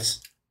some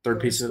advice. Third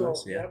piece of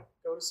advice. Yeah. Yep.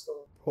 Go to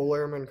school. Whole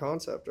airman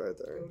concept right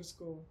there. Go to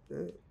school.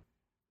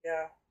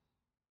 Yeah.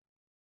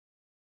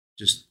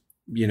 Just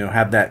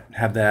have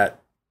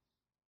that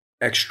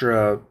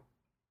extra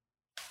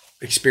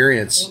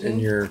experience in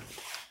your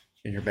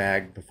in your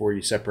bag before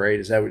you separate?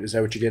 Is that what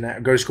you're getting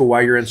at? Go to school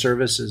while you're in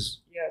service?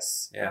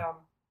 Yes. Yeah.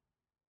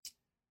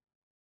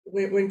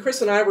 When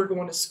Chris and I were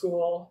going to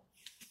school,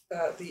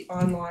 the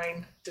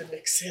online didn't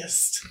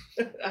exist.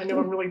 I know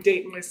I'm really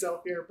dating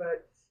myself here,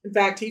 but in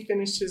fact, he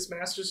finished his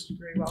master's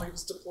degree while he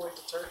was deployed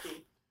to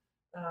Turkey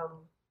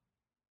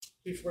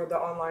before the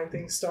online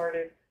thing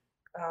started.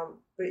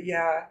 But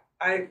yeah,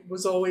 I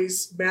was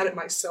always mad at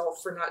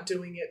myself for not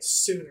doing it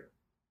sooner.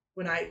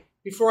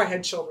 Before I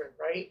had children,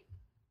 right?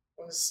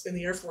 I was in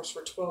the Air Force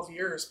for 12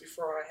 years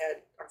before I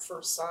had our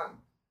first son.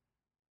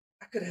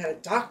 I could have had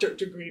a doctorate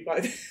degree by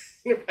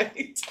then,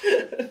 right?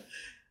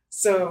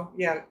 So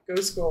yeah, go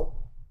to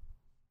school.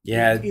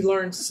 Yeah. You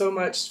learn so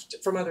much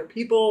from other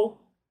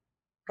people,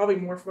 probably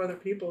more from other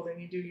people than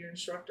you do your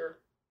instructor.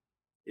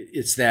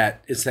 It's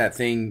that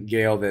thing,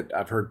 Gail, that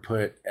I've heard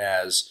put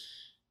as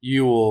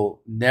you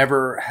will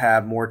never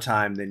have more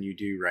time than you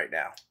do right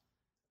now.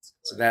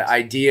 So that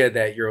idea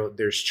that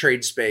there's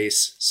trade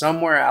space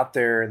somewhere out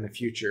there in the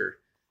future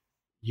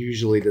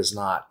usually does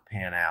not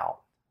pan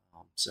out.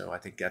 So I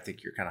think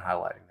you're kind of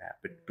highlighting that,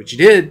 but you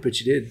did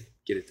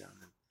get it done.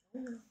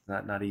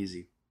 Not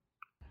easy.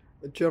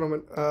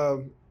 Gentlemen,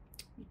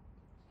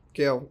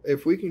 Gail,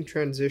 if we can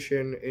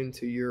transition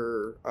into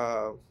your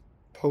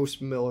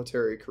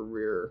post-military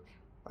career,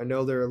 I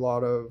know there's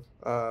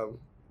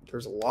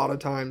a lot of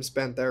time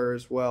spent there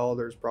as well.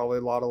 There's probably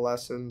a lot of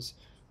lessons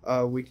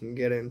we can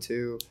get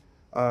into.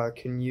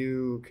 Can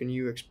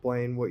you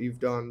explain what you've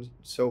done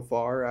so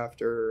far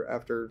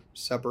after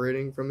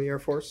separating from the Air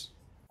Force?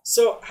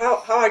 So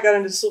how I got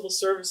into civil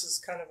service is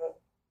kind of a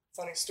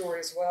funny story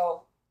as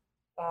well.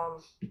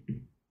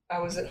 I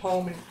was at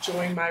home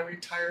enjoying my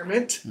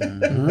retirement,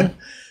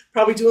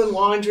 probably doing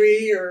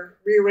laundry or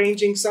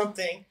rearranging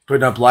something.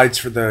 Putting up lights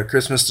for the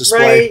Christmas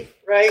display.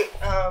 Right.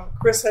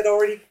 Chris had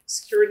already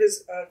secured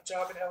his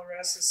job in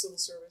LRS, his civil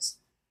service.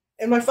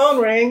 And my phone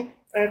rang,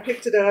 and I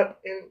picked it up,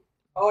 and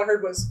all I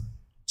heard was,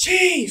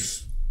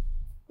 "Chief,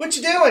 what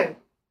you doing?"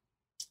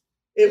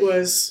 It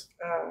was,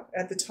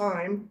 at the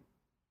time,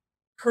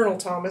 Colonel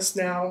Thomas,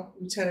 now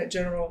Lieutenant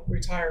General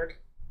retired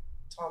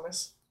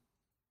Thomas.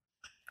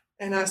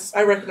 And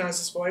I recognized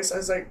his voice. I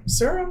was like,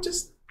 "Sir, I'm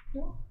just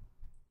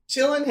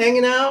chilling,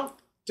 hanging out,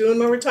 doing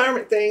my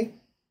retirement thing."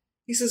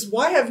 He says,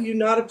 "Why have you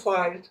not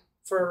applied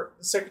for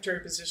the secretary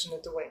position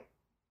at the wing?"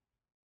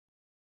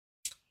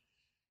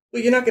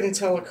 Well, you're not going to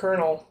tell a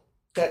colonel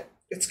that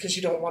it's because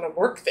you don't want to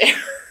work there.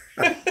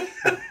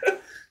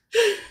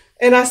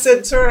 And I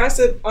said, "Sir,"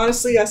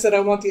 honestly, I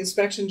want the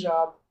inspection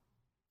job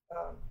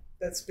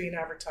that's being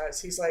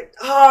advertised. He's like,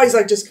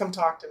 "Just come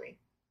talk to me."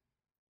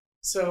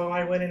 So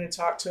I went in and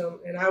talked to him,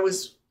 and I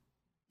was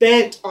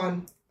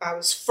I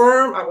was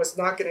firm. I was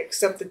not going to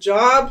accept the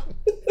job.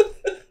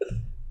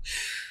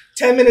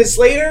 10 minutes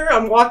later,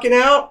 I'm walking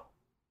out,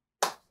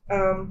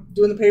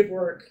 doing the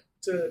paperwork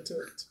to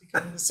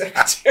become the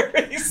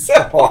secretary.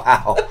 So,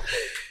 wow.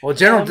 Well,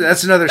 General,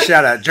 that's another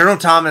shout out. General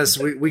Thomas,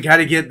 we got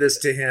to get this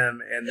to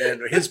him, and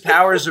then his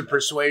powers of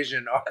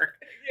persuasion are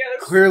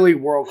clearly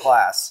world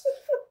class.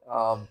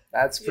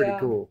 That's pretty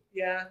cool.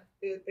 Yeah,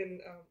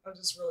 and I'm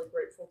just really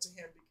grateful to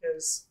him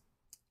because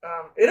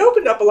it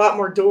opened up a lot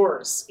more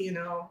doors.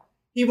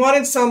 He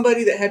wanted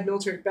somebody that had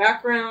military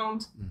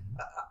background. Mm-hmm.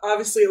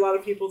 Obviously, a lot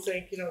of people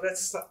think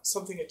that's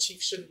something a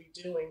chief shouldn't be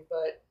doing,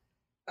 but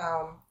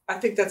I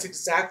think that's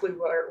exactly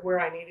where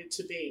I needed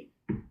to be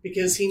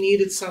because he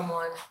needed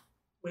someone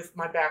with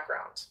my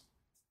background.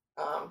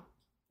 I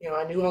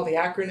knew all the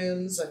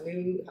acronyms. I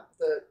knew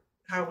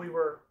how we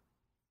were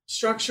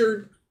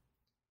structured.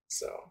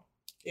 So,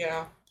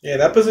 yeah. Yeah,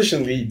 that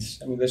position leads.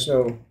 I mean, there's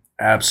no...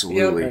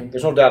 Absolutely.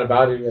 There's no doubt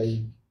about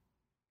it.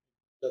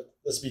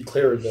 Let's be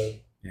clear. The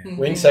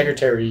wing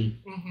secretary,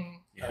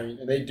 I mean,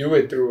 and they do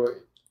it through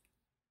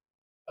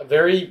a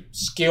very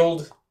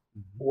skilled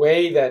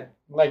way that,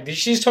 like, did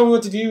she just tell me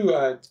what to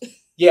do?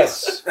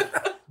 Yes.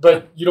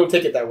 But you don't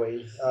take it that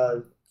way.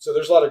 So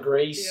there's a lot of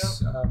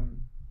grace. Yeah.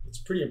 It's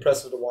pretty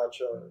impressive to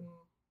watch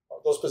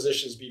those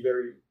positions be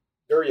very,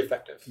 very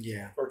effective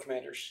for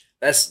commanders.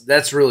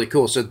 That's really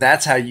cool. So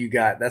that's how you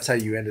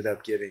ended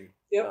up getting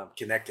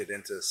connected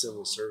into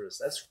civil service.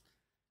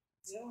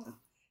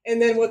 And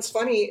then what's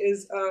funny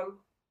is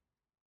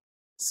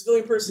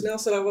civilian personnel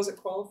said I wasn't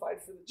qualified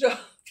for the job.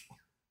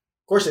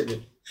 Of course they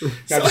did. No,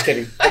 I'm just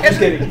kidding.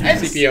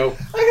 CPO.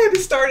 I had to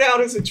start out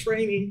as a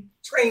trainee,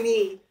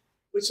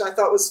 which I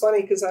thought was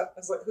funny because I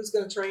was like, who's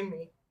going to train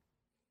me?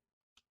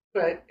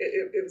 But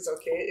it was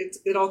okay.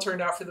 It all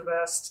turned out for the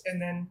best.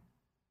 And then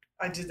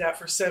I did that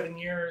for 7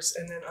 years.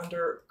 And then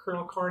under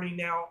Colonel Carney,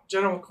 now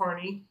General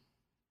Carney,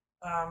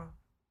 I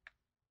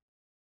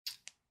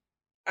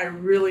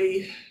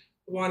really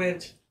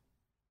wanted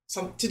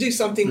to do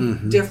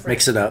something different.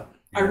 Mix it up.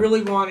 Yeah. I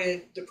really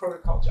wanted the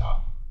protocol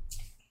job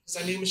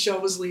because I knew Michelle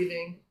was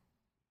leaving.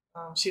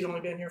 She'd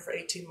only been here for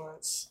 18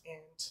 months.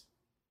 And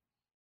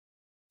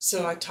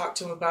so I talked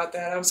to him about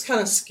that. I was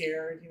kind of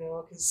scared,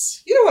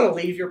 because you don't want to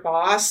leave your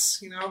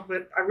boss,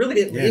 but I really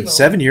didn't leave him.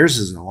 7 years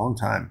isn't a long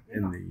time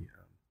in the...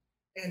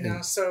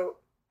 And so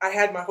I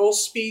had my whole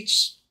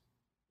speech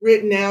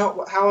written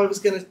out how I was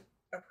going to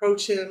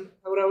approach him,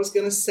 what I was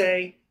going to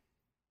say.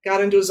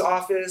 Got into his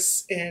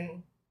office,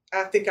 and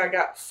I think I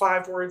got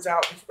 5 words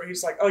out before he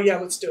was like, "Oh yeah,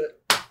 let's do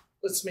it.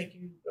 Let's make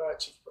you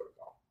chief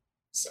protocol."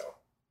 So,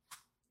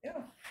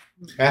 yeah.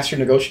 Master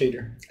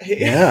negotiator.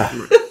 Yeah.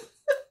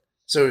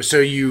 So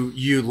you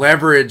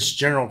leveraged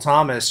General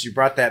Thomas. You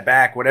brought that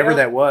back, whatever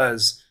that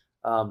was.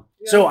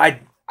 So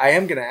I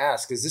am going to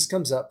ask, because this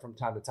comes up from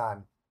time to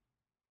time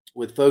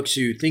with folks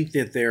who think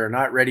that they're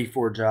not ready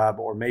for a job,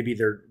 or maybe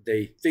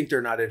they think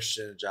they're not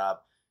interested in a job,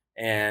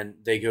 and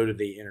they go to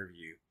the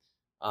interview.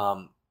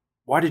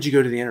 Why did you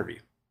go to the interview?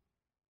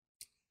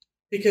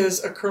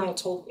 Because a colonel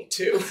told me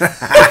to.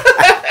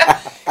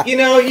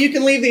 You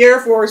can leave the Air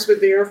Force,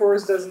 but the Air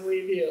Force doesn't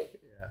leave you.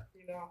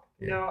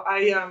 Yeah.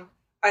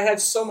 I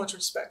had so much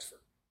respect for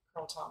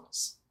Colonel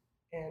Thomas,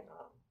 and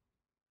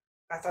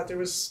I thought there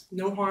was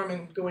no harm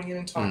in going in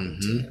and talking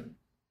to him.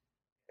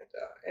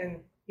 And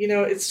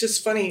it's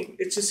just funny.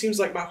 It just seems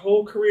like my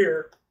whole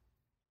career,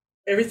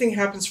 everything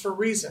happens for a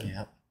reason.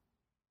 Yeah.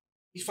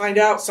 You find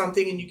out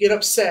something and you get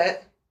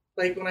upset.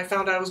 Like when I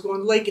found out I was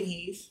going to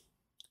Lakenheath,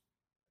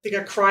 I think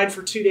I cried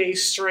for 2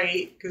 days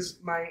straight because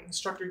my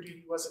instructor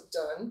duty wasn't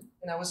done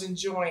and I was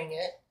enjoying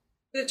it.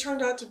 But it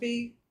turned out to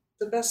be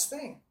the best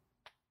thing.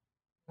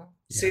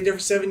 Stayed there for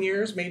 7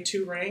 years, made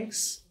 2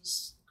 ranks. It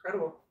was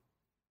incredible.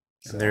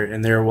 So.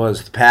 And there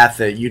was the path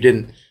that you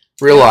didn't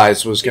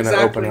realize was going to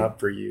open up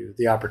for you,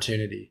 the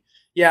opportunity.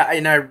 Yeah,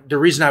 and the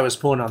reason I was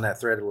pulling on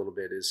that thread a little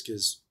bit is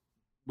because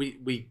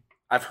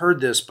I've heard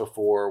this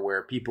before,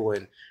 where people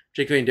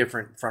particularly in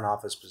different front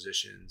office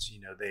positions,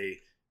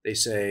 they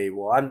say,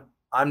 well,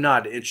 I'm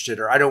not interested,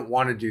 or I don't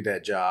want to do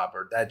that job,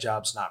 or that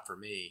job's not for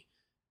me.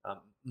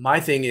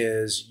 My thing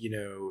is,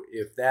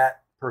 if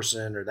that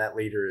person or that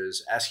leader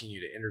is asking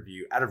you to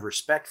interview out of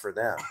respect for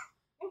them,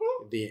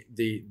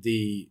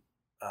 the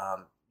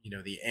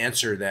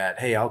answer that,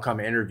 hey, I'll come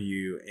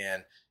interview,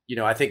 and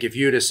I think if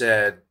you'd have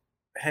said,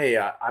 hey,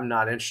 I'm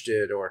not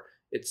interested, or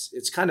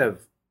it's kind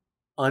of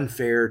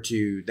unfair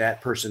to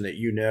that person that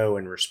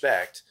and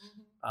respect.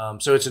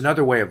 So it's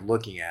another way of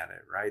looking at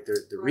it, right?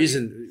 The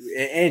reason,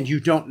 and you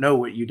don't know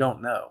what you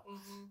don't know,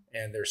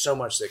 and there's so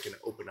much that can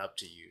open up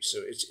to you.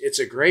 So it's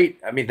a great.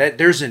 I mean,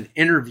 there's an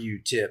interview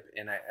tip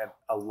and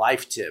a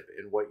life tip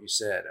in what you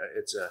said.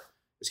 It's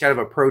kind of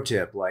a pro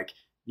tip. Like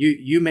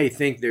you may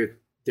think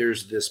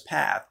there's this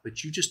path,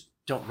 but you just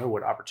don't know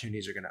what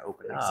opportunities are going to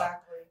open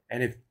up.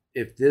 And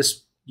if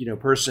this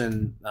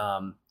person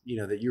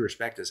that you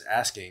respect is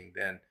asking,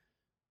 then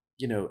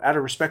out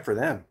of respect for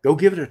them, go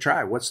give it a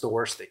try. What's the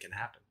worst that can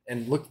happen?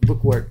 And look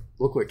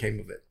what came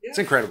of it. Yeah. It's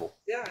incredible.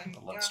 Yeah,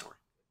 I love the story.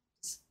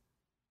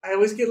 I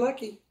always get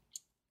lucky.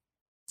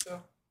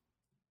 So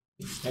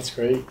that's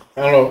great.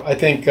 I don't know. I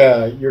think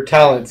your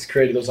talents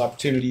created those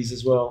opportunities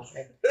as well,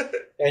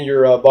 and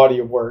your body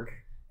of work.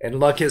 And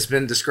luck has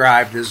been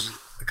described as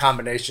a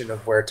combination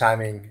of where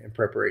timing and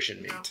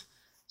preparation meet. Yeah.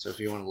 So if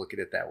you want to look at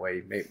it that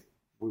way, maybe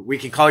we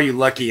can call you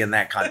lucky in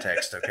that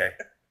context. Okay.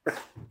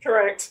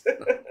 Correct.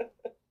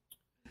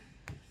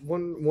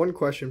 One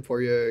question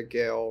for you,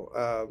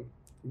 Gail.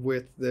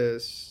 With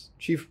this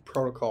chief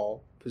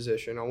protocol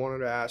position, I wanted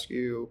to ask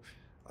you,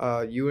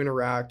 you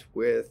interact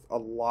with a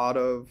lot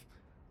of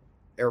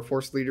Air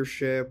Force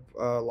leadership,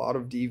 a lot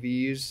of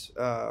DVs.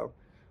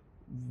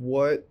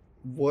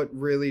 What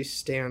really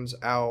stands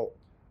out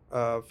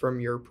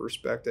from your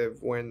perspective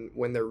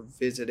when they're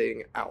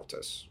visiting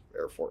Altus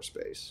Air Force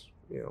Base?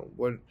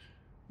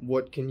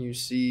 What can you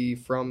see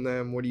from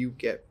them? What do you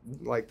get,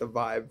 like, the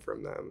vibe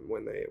from them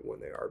when they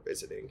are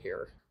visiting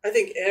here? I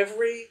think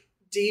every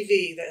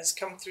DV that has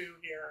come through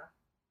here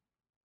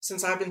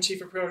since I've been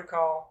chief of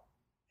protocol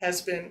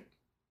has been,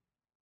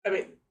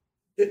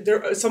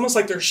 it's almost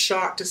like they're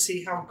shocked to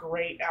see how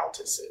great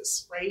Altus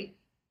is, right?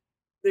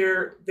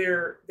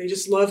 They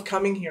just love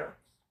coming here,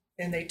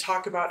 and they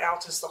talk about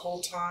Altus the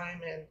whole time,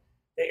 and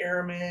the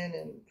airmen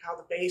and how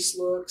the base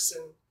looks,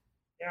 and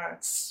yeah,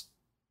 it's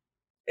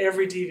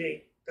every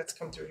DV that's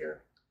come through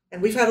here.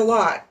 And we've had a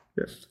lot.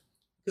 Yes.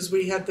 Because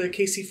we had the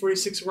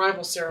KC-46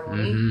 arrival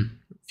ceremony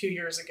a few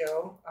years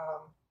ago.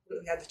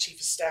 We had the chief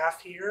of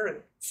staff here and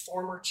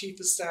former chief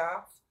of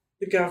staff,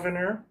 the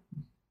governor.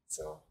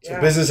 So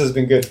business has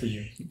been good for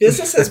you.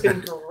 Business has been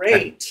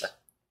great.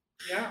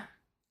 Yeah.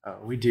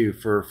 We do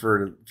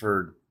for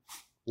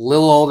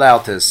little old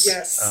Altus.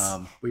 Yes.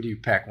 We do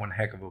pack one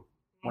heck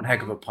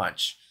of a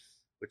punch,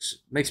 which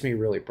makes me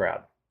really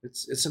proud.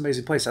 It's an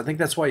amazing place. I think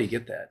that's why you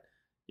get that.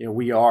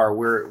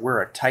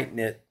 We're a tight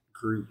knit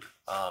group,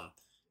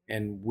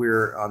 and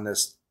we're on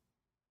this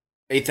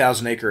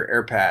 8,000 acre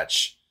air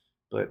patch,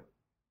 but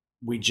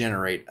we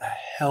generate a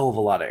hell of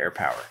a lot of air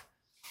power.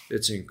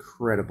 It's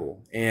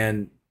incredible.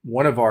 And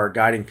one of our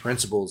guiding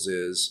principles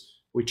is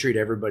we treat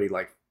everybody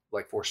like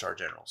 4-star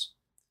generals.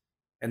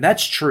 And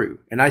that's true.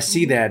 And I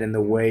see that in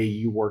the way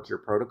you work your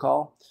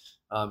protocol.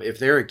 If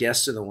they're a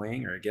guest of the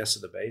wing or a guest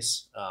of the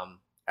base,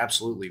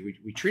 absolutely,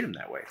 we treat them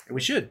that way. And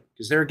we should,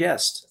 because they're a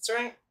guest. That's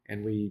right.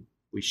 And we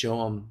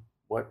show them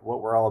what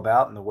we're all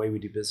about and the way we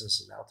do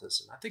business in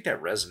Altus. And I think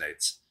that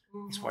resonates.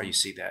 That's why you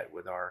see that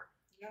with our.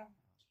 Yeah.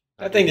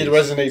 I think it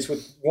resonates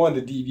with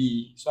the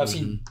DV. So I've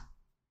seen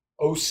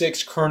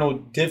 06 Colonel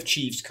Div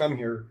Chiefs come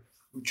here.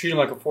 We treat them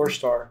like a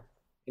 4-star,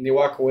 and they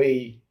walk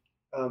away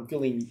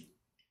feeling,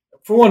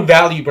 for one,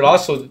 valued, but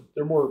also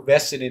they're more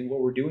vested in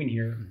what we're doing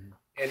here.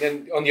 And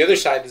then on the other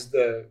side is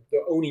the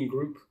owning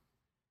group,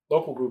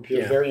 local group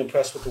here. Very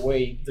impressed with the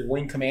way the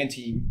wing command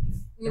team,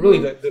 and really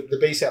the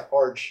base at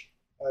large,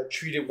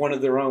 treated one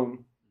of their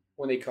own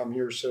when they come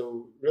here.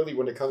 So really,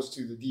 when it comes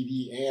to the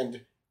DV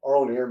and our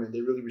own airmen,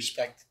 they really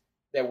respect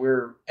that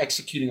we're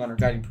executing on our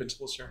guiding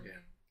principles here. Yeah.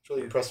 It's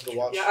really impressive to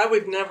watch. Yeah, I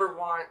would never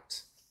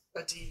want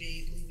a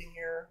DV leaving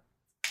here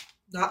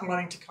not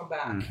wanting to come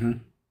back.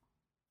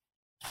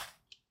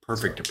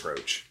 Perfect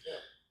approach.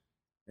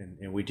 Yeah.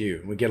 And we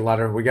do. We get a lot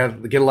of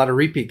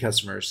repeat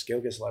customers.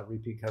 Gail gets a lot of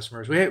repeat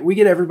customers. We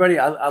get everybody.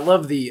 I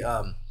love the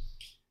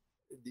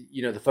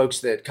the folks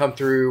that come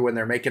through when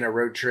they're making a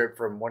road trip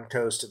from one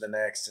coast to the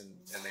next and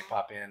they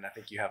pop in. I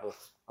think you have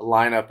a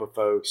lineup of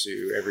folks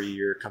who every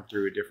year come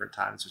through at different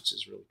times, which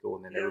is really cool.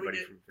 And then everybody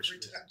from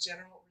Fisheries.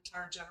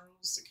 Retired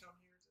generals to come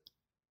here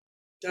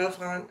to dove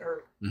hunt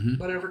or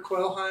whatever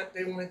quail hunt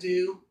they want to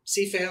do,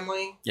 see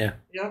family. Yeah.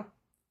 Yeah.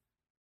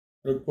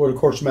 Or the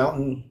Quartz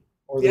Mountain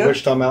or the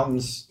Wichita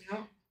Mountains.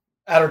 Yeah.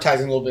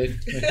 Advertising a little bit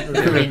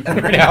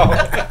right now.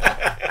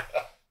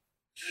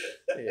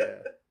 Yeah.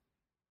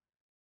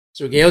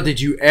 So Gail, did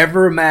you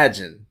ever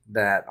imagine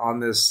that on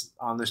this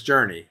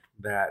journey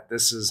that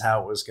this is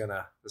how it was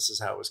gonna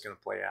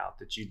play out?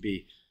 That you'd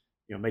be,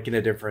 making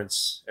a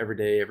difference every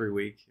day, every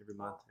week, every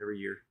month, every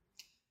year?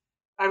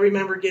 I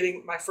remember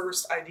getting my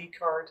first ID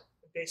card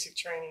in basic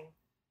training,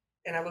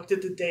 and I looked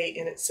at the date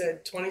and it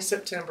said 20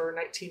 September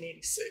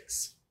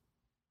 1986.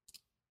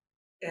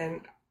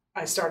 And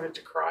I started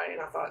to cry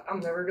and I thought, I'm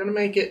never gonna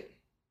make it.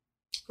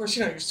 Of course,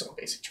 you're still in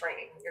basic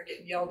training. You're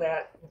getting yelled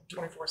at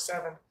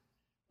 24/7.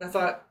 I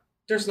thought,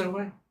 there's no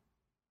way.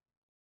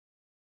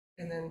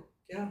 And then,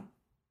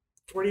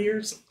 40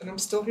 years, and I'm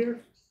still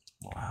here.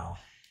 Wow.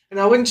 And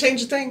I wouldn't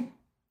change a thing.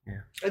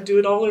 Yeah. I'd do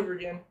it all over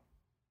again.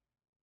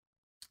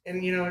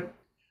 And,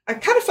 I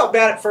kind of felt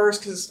bad at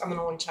first because I'm an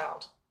only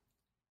child.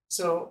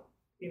 So,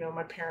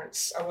 my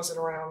parents, I wasn't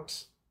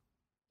around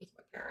with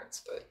my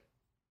parents, but.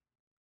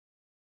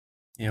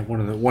 Yeah,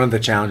 one of the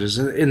challenges,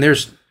 and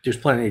there's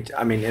plenty.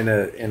 I mean, in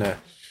a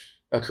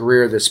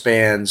career that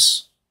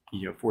spans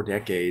 4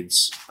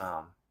 decades,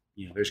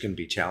 there's going to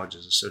be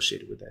challenges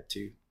associated with that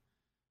too.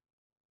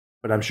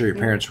 But I'm sure your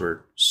parents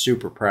were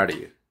super proud of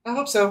you. I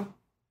hope so.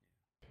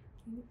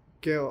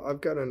 Gail, I've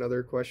got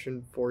another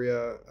question for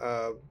you.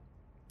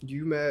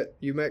 You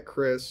met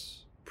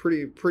Chris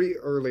pretty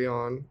early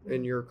on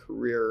in your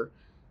career.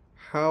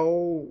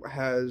 How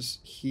has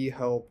he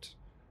helped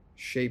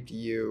shape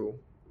you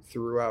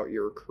throughout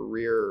your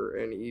career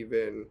and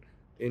even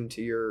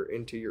into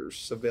your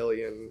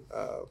civilian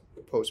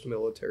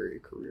post-military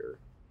career?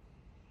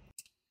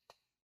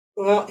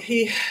 Well,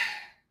 he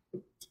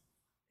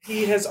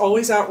has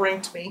always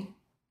outranked me,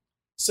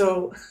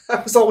 so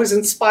I was always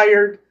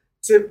inspired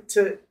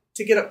to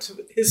get up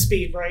to his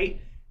speed,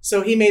 right?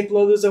 So he made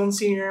below the zone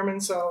senior airman,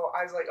 so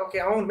I was like, okay,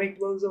 I want to make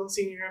below the zone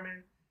senior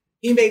airman.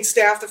 He made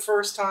staff the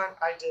first time,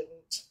 I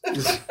didn't.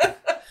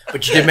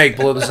 But you did make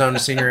below the zone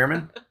senior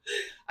airman?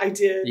 I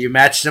did. You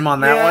matched him on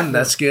that one?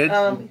 That's good.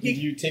 Did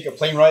you take a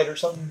plane ride or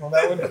something on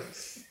that one?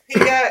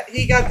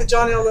 He got the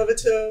John L.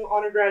 Levitt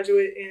honor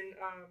graduate in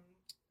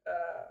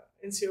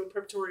NCO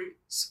preparatory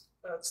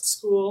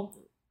school.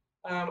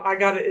 I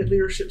got it at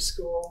leadership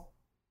school.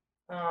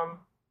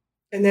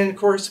 And then, of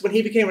course, when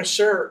he became a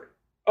shirt,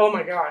 oh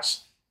my gosh.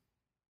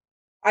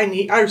 I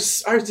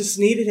just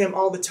needed him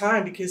all the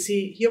time because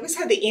he always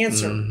had the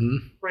answer,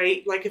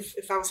 right? Like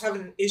if I was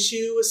having an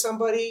issue with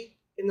somebody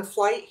in the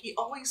flight, he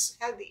always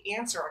had the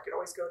answer. I could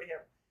always go to him.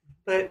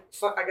 But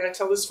I got to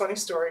tell this funny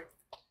story.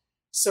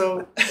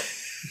 So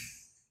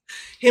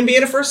him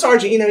being a first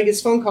sergeant, he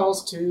gets phone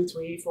calls 2,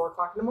 3, 4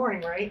 o'clock in the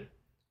morning, right?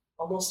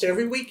 Almost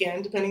every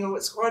weekend, depending on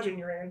what squadron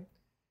you're in.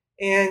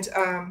 And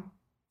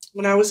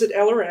when I was at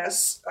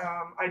LRS,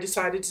 I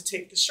decided to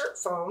take the shirt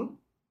phone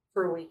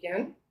for a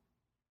weekend.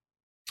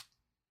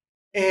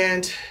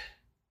 And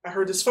I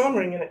heard his phone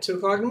ringing at 2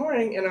 o'clock in the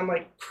morning. And I'm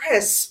like,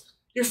 Chris,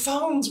 your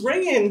phone's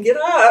ringing. Get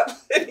up.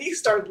 And he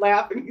started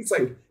laughing. He's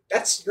like,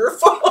 that's your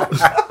phone.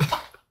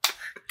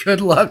 Good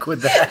luck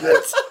with that.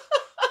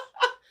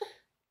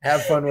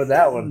 Have fun with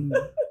that one.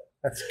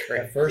 That's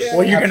great.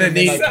 Well, you're going to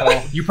need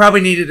you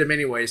probably needed him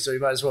anyway, so you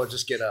might as well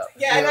just get up.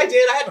 Yeah, and I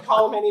did. I had to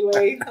call him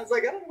anyway. I was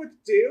like, I don't know what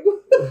to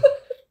do.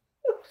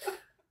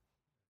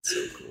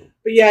 So cool.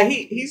 But yeah,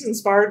 he's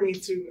inspired me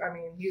to,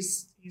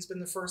 he's been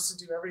the first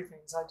to do everything,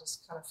 so I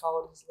just kind of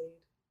followed his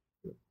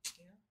lead.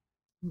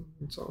 Yeah.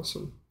 That's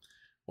awesome.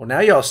 Well, now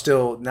y'all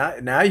still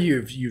now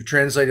you've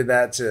translated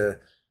that to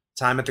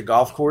time at the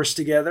golf course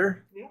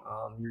together. Yeah.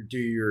 You do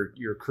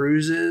your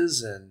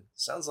cruises, and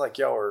sounds like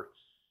y'all are,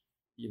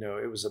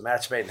 it was a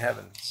match made in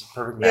heaven. It's a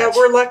perfect match. Yeah,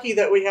 we're lucky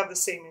that we have the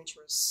same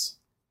interests.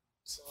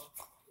 So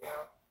yeah,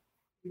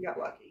 we got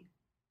lucky.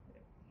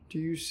 Do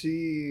you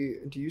see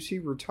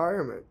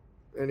retirement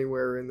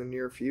anywhere in the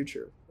near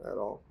future at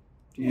all?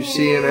 Do you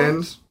see an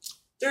end?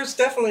 There's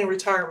definitely a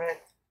retirement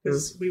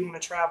because we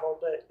want to travel,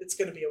 but it's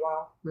going to be a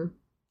while.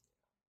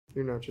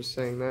 You're not just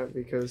saying that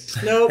because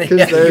no,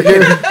 because they're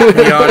here.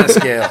 Be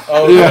honest, Gail.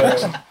 Oh,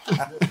 yeah.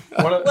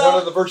 One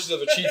of the virtues of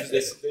a chief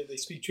is they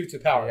speak truth to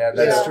power. Yeah,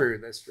 that's true.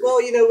 That's true. Well,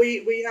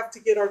 we have to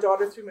get our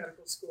daughter through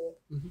medical school.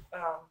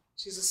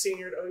 She's a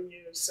senior at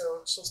OU,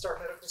 so she'll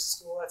start medical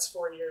school. That's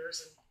 4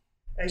 years,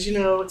 and as you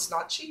know, it's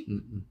not cheap.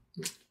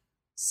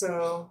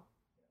 So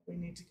we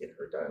need to get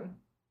her done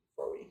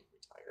before we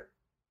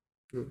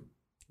retire.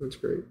 That's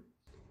great.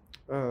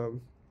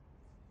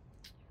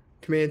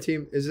 Command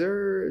team, is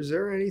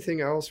there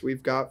anything else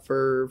we've got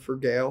for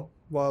Gail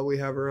while we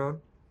have her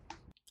on?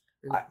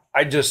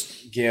 I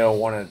just, Gail,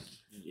 want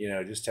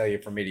to, just tell you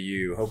from me to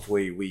you,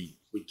 hopefully we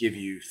give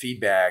you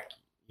feedback,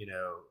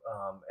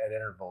 at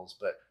intervals,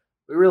 but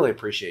we really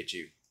appreciate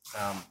you.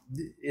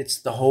 It's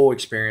the whole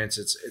experience.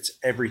 It's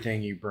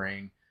everything you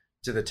bring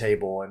to the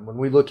table. And when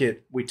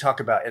we talk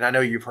about, and I know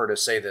you've heard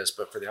us say this,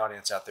 but for the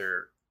audience out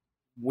there,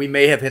 we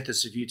may have hit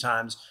this a few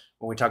times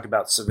when we talk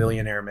about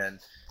civilian airmen.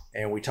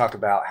 And we talk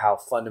about how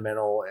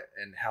fundamental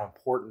and how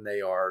important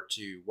they are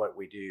to what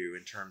we do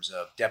in terms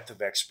of depth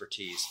of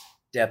expertise,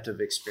 depth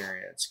of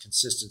experience,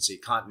 consistency,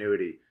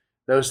 continuity,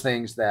 those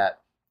things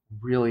that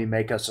really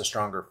make us a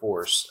stronger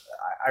force.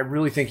 I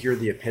really think you're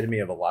the epitome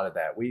of a lot of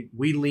that. We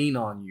lean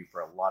on you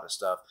for a lot of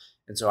stuff.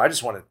 And so I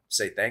just want to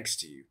say thanks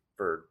to you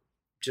for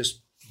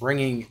just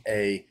bringing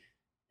a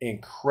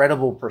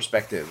incredible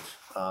perspective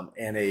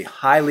and a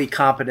highly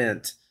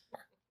competent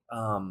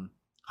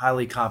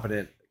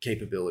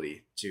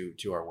capability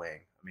to our wing.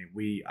 I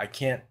mean,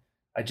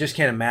 I just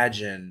can't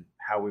imagine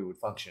how we would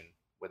function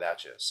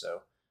without you.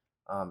 So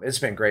it's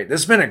been great.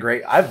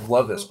 I've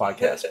loved this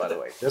podcast, by the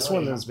way. This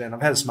one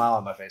I've had a smile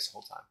on my face the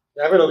whole time.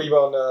 Yeah, I'm going to leave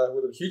on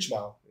with a huge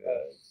smile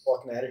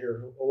walking out of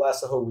here. We'll last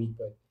the whole week,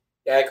 but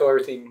I echo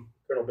everything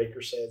Colonel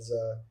Baker says.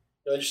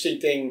 The interesting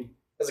thing,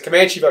 as a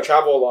command chief, I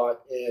travel a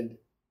lot, and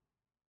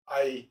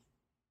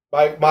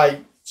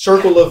my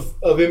circle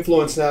of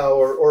influence now,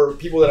 or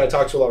people that I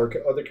talk to a lot,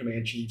 are other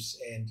command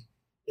chiefs, and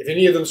if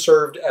any of them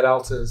served at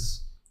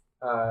Altus,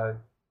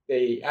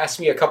 they asked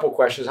me a couple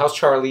questions. How's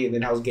Charlie? And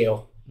then how's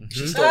Gail?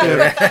 She's still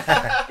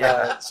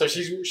there. So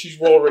she's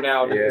world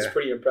renowned. Yeah. It's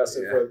pretty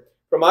impressive. Yeah. But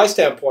from my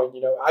standpoint,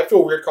 I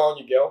feel weird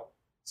calling you Gail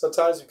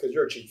sometimes because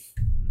you're a chief.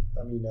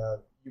 I mean,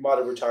 you might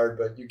have retired,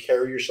 but you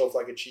carry yourself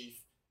like a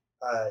chief.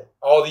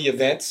 All the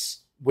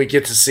events. We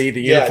get to see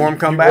the uniform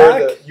come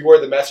back. You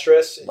wear the mess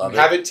dress. Love you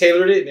haven't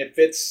tailored it, and it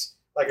fits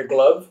like a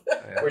glove,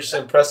 which is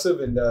impressive.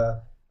 And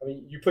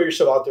you put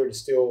yourself out there to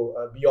still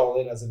be all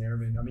in as an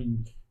airman. I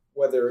mean,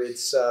 whether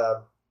it's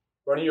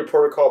running your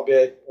protocol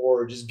bit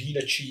or just being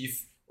a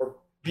chief or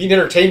being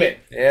entertainment.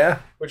 Yeah.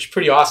 Which is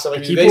pretty awesome. I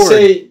mean, they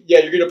say,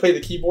 you're going to play the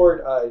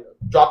keyboard,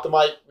 drop the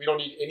mic. We don't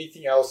need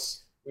anything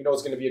else. We know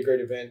it's going to be a great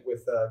event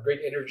with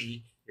great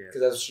energy because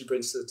that's what she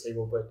brings to the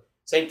table. But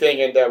same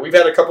thing. And we've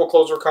had a couple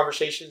closed door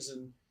conversations,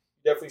 and you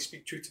definitely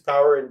speak truth to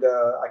power. And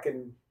I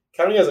can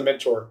count on you as a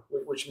mentor,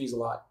 which means a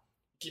lot.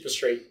 Keep us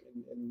straight.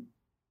 And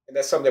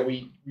that's something that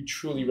we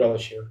truly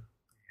relish here.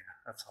 Yeah,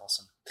 that's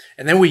awesome.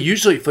 And then we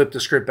usually flip the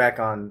script back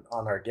on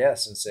our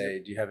guests and say,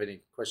 do you have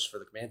any questions for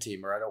the command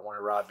team? Or I don't want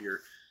to rob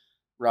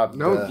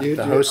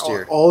the host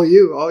here. All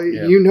you.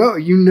 Yeah.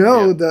 You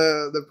know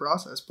the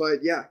process.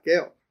 But yeah,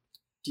 Gail,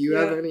 do you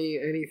have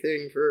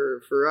anything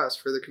for us,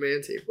 for the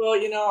command team? Well,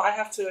 I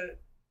have to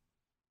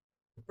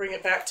bring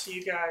it back to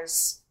you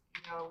guys.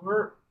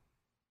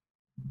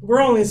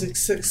 We're only as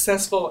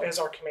successful as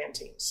our command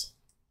teams,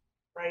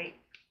 right?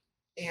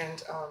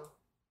 And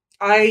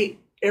I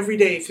every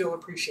day feel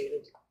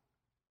appreciated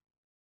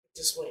at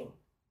this wing.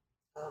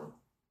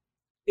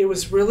 It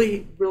was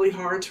really, really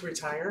hard to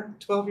retire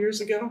 12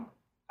 years ago.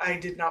 I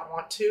did not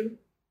want to,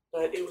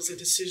 but it was a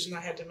decision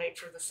I had to make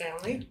for the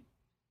family.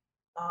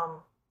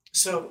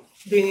 So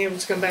being able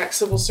to come back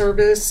civil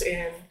service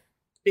and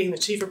being the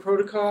chief of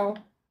protocol,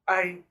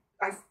 I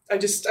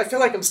feel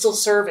like I'm still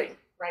serving,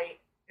 right?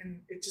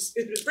 And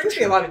it brings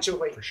me a lot of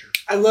joy. For sure.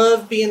 I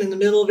love being in the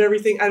middle of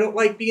everything. I don't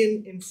like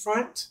being in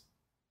front.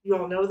 You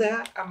all know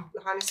that. I'm a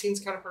behind the scenes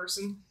kind of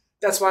person.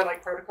 That's why I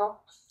like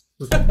protocol.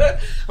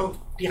 I'm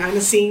behind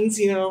the scenes,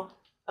 and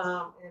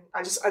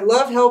I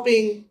love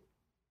helping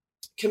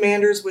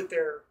commanders with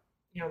their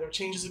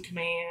changes of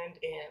command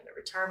and their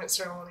retirement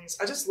ceremonies.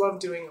 I just love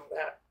doing all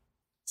that.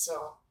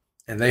 So.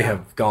 And they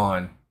have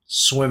gone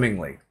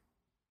swimmingly.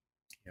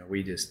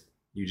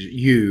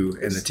 You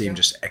and the team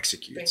just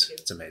executes.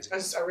 It's amazing.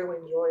 I really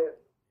enjoy it.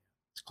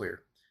 It's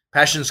clear.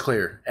 Passion's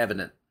clear,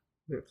 evident.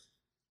 Yeah.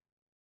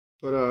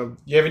 But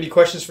you have any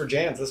questions for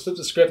Jans? Let's flip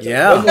the script.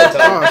 Yeah.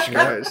 Gosh,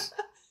 guys.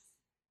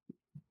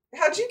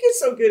 How'd you get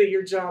so good at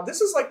your job?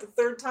 This is like the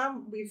third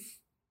time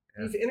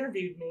you've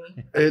interviewed me.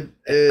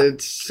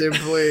 It's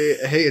simply,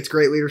 hey, it's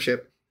great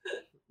leadership.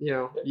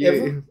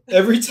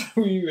 Every time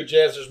we meet with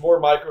Jans, there's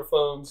more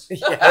microphones,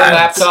 more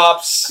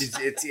laptops.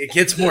 It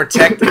gets more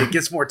tech. It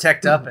gets more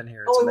teched up in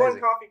here. It's only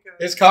amazing. one coffee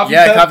cup. His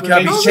coffee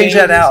cup. You change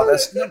that out.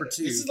 That's number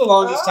 2. This is the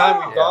longest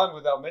time we've gone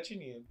without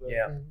mentioning it.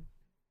 Yeah.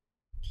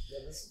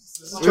 This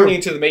is turning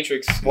into the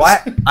Matrix.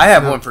 Well, I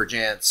have one for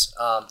Jance.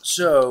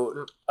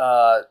 So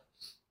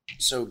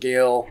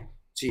Gail,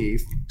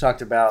 Chief,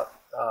 talked about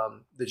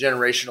the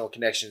generational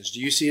connections. Do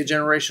you see a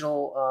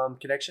generational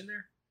connection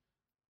there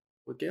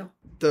with Gail?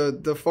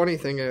 The funny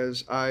thing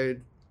is, I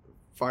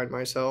find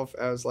myself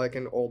as like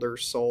an older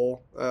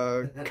soul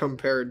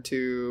compared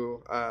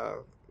to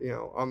I'm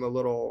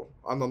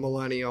a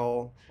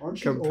millennial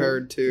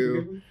compared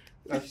to.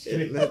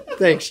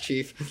 Thanks,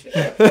 Chief.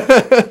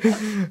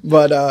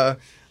 But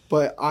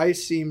I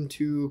seem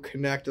to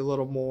connect a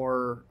little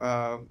more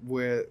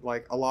with,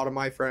 like, a lot of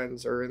my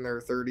friends are in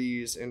their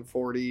 30s and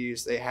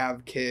 40s. They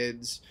have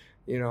kids.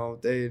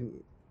 They're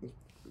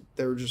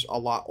just a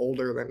lot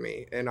older than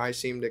me, and I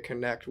seem to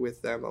connect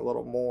with them a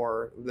little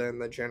more than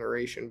the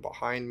generation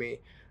behind me.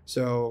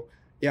 So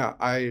yeah,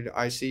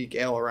 I see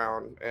Gail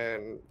around,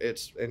 and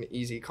it's an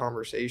easy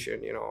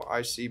conversation.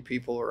 I see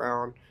people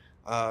around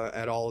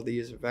at all of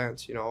these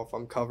events. If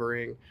I'm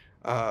covering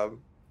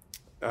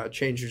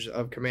changes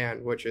of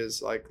command, which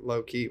is like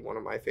low key one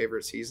of my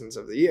favorite seasons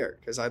of the year,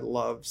 because I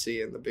love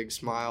seeing the big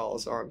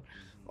smiles on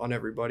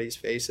everybody's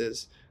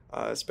faces,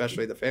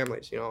 especially the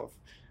families. If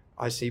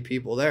I see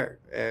people there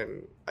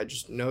and I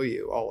just know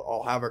you,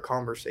 I'll have a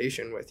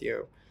conversation with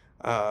you,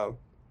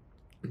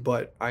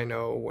 but I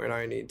know when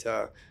I need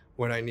to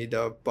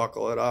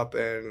buckle it up,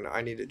 and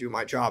I need to do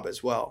my job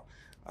as well.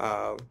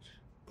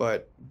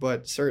 But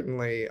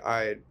certainly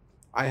I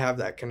have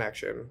that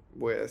connection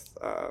with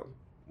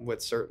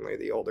certainly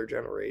the older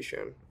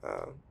generation,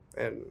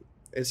 and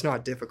it's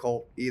not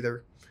difficult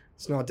either.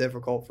 It's not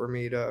difficult for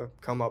me to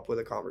come up with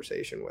a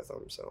conversation with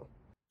them. So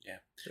yeah.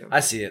 I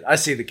see it. I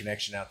see the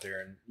connection out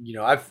there, and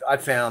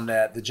I've found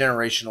that the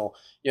generational,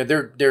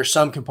 there's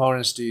some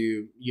components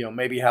to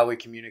maybe how we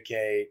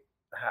communicate,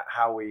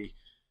 how we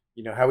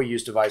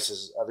use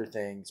devices, other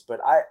things. But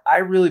I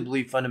really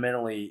believe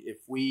fundamentally, if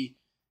we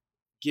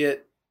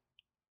get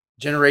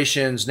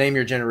generations, name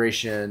your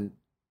generation,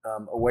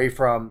 away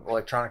from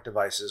electronic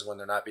devices when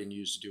they're not being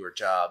used to do our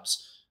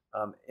jobs,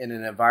 in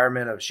an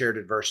environment of shared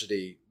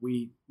adversity,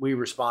 we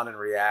respond and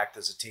react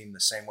as a team the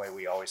same way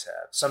we always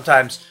have.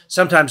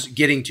 Sometimes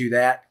getting to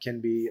that can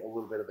be a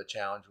little bit of a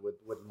challenge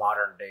with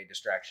modern day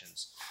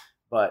distractions,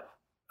 but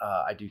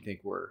I do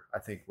think we're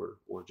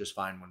just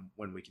fine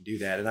when we can do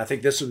that. And I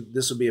think this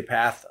will be a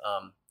path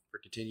for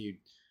continued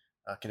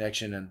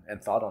connection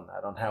and thought on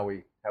that, on how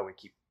we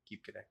keep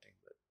connecting.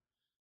 But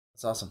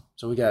that's awesome.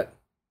 So we got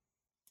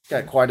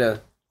quite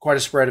a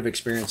spread of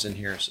experience in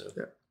here. So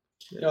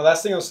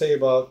last thing I'll say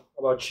about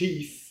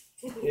Chief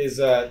is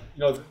the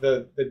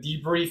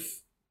debrief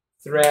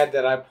thread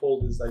that I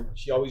pulled is like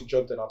she always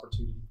jumped at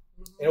opportunity,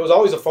 and it was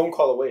always a phone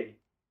call away.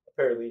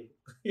 Apparently,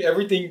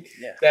 everything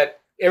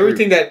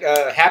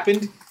that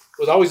happened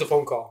was always a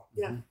phone call.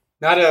 Yeah.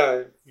 Not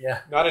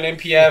an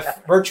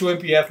MPF virtual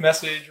MPF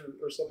message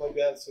or something like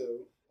that. So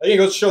I think it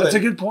goes to show that's a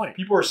good point.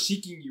 People are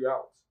seeking you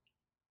out,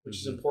 which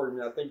is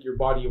important. I think your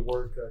body of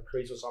work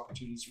creates those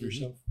opportunities for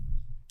yourself.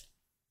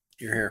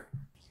 You're here.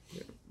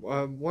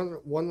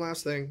 One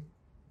last thing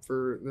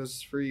for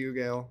you,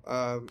 Gail.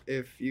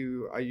 If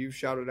you've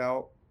shouted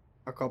out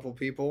a couple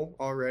people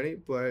already,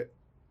 but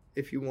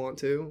if you want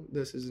to,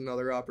 this is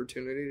another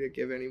opportunity to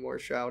give any more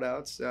shout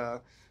outs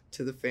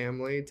to the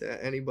family,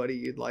 to anybody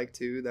you'd like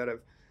to that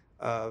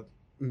have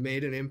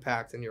made an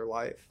impact in your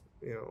life,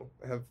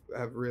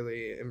 have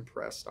really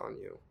impressed on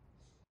you.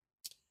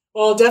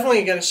 Well,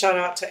 definitely going to shout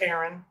out to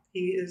Aaron.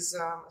 He is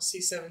a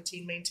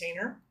C-17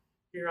 maintainer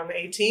here on the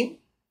A team.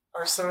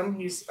 Our son,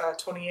 he's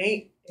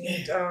 28,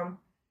 and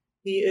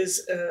he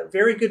is a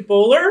very good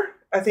bowler.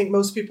 I think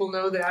most people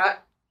know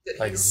that.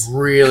 Like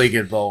really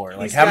good bowler.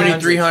 Like how many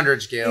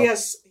 300s, Gail?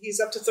 Yes, he's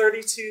up to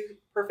 32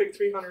 perfect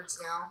 300s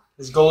now.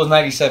 His goal is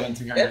 97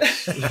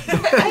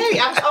 300s. Hey,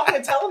 I'm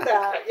going to tell him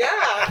that.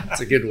 Yeah,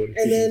 that's a good one.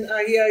 And then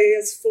he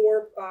has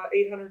 4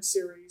 800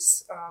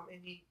 series,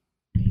 and he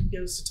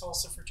goes to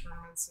Tulsa for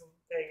tournaments in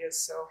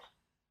Vegas. So,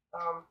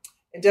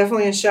 and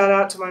definitely a shout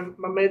out to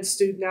my med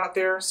student out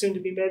there, soon to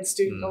be med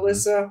student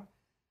Alyssa,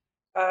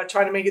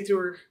 trying to make it through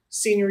her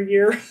senior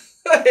year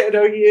at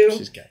OU.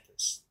 She's got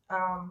this.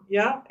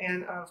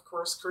 And of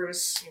course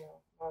Chris,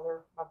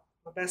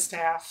 my best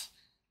half,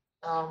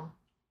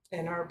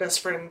 and our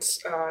best friends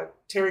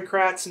Terry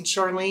Kratz and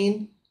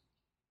Charlene.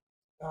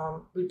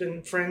 We've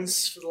been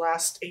friends for the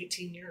last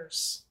 18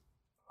 years.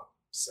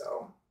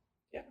 So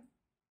yeah,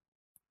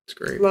 it's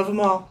great. Love them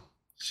all.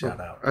 Shout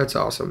out. That's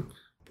awesome.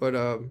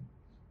 But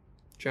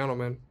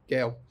gentlemen,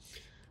 Gail,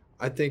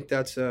 I think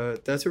that's a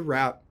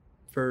wrap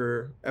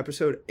for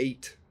episode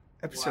 8.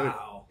 Episode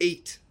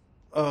 8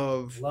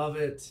 of Love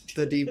it.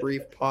 The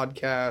Debrief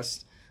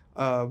podcast.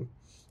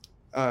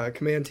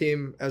 Command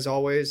team, as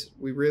always,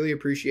 we really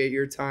appreciate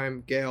your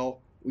time,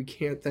 Gail. We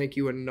can't thank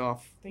you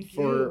enough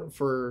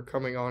for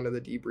coming on to the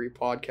Debrief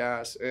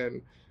podcast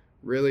and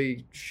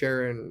really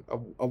sharing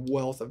a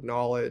wealth of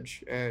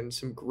knowledge and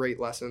some great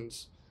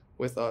lessons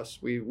with us.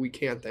 We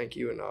can't thank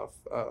you enough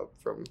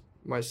from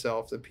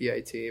myself, the PA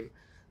team,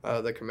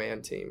 the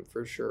command team,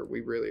 for sure.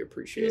 We really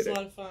appreciate it. It was a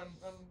lot of fun.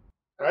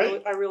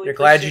 Right? I really You're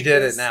glad you appreciate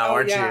did this. it now, Oh,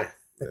 aren't yeah.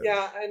 you?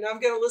 Yeah, and I'm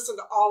going to listen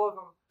to all of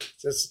them.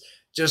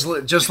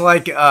 Just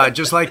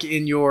like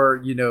in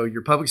your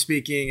your public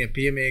speaking and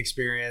PMA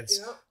experience,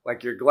 Yep.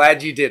 like you're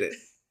glad you did it.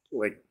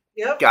 Like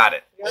got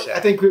it. Yep. I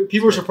think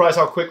people are surprised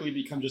how quickly it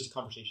becomes just a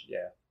conversation.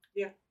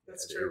 Yeah,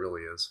 that's It true.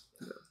 really is.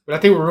 But I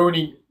think we're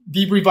ruining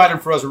debrief item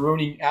for us. We're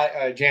ruining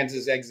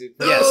Jans's exit.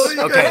 Yes.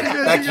 Okay.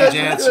 Back to you,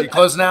 Jans. You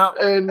closing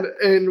out?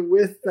 And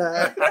with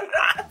that,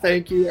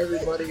 thank you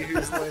everybody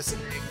who's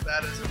listening.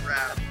 That is a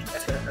wrap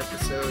to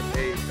episode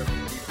 8 of the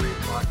Debrief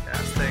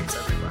Podcast. Thanks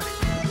everybody.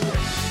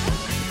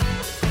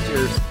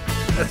 Cheers.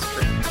 That's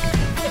great.